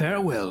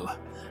 farewell,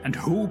 and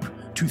hope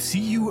to see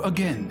you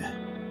again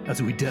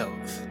as we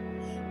delve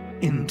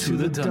into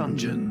the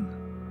dungeon.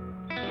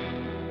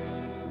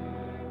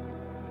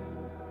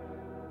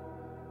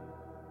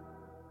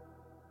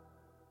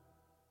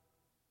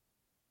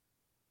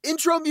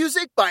 Intro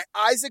music by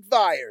Isaac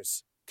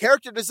Vyers.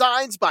 Character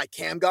designs by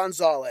Cam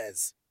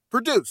Gonzalez.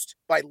 Produced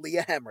by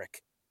Leah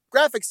Hemrick.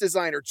 Graphics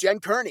designer Jen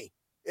Kearney.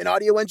 And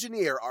audio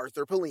engineer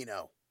Arthur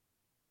Polino.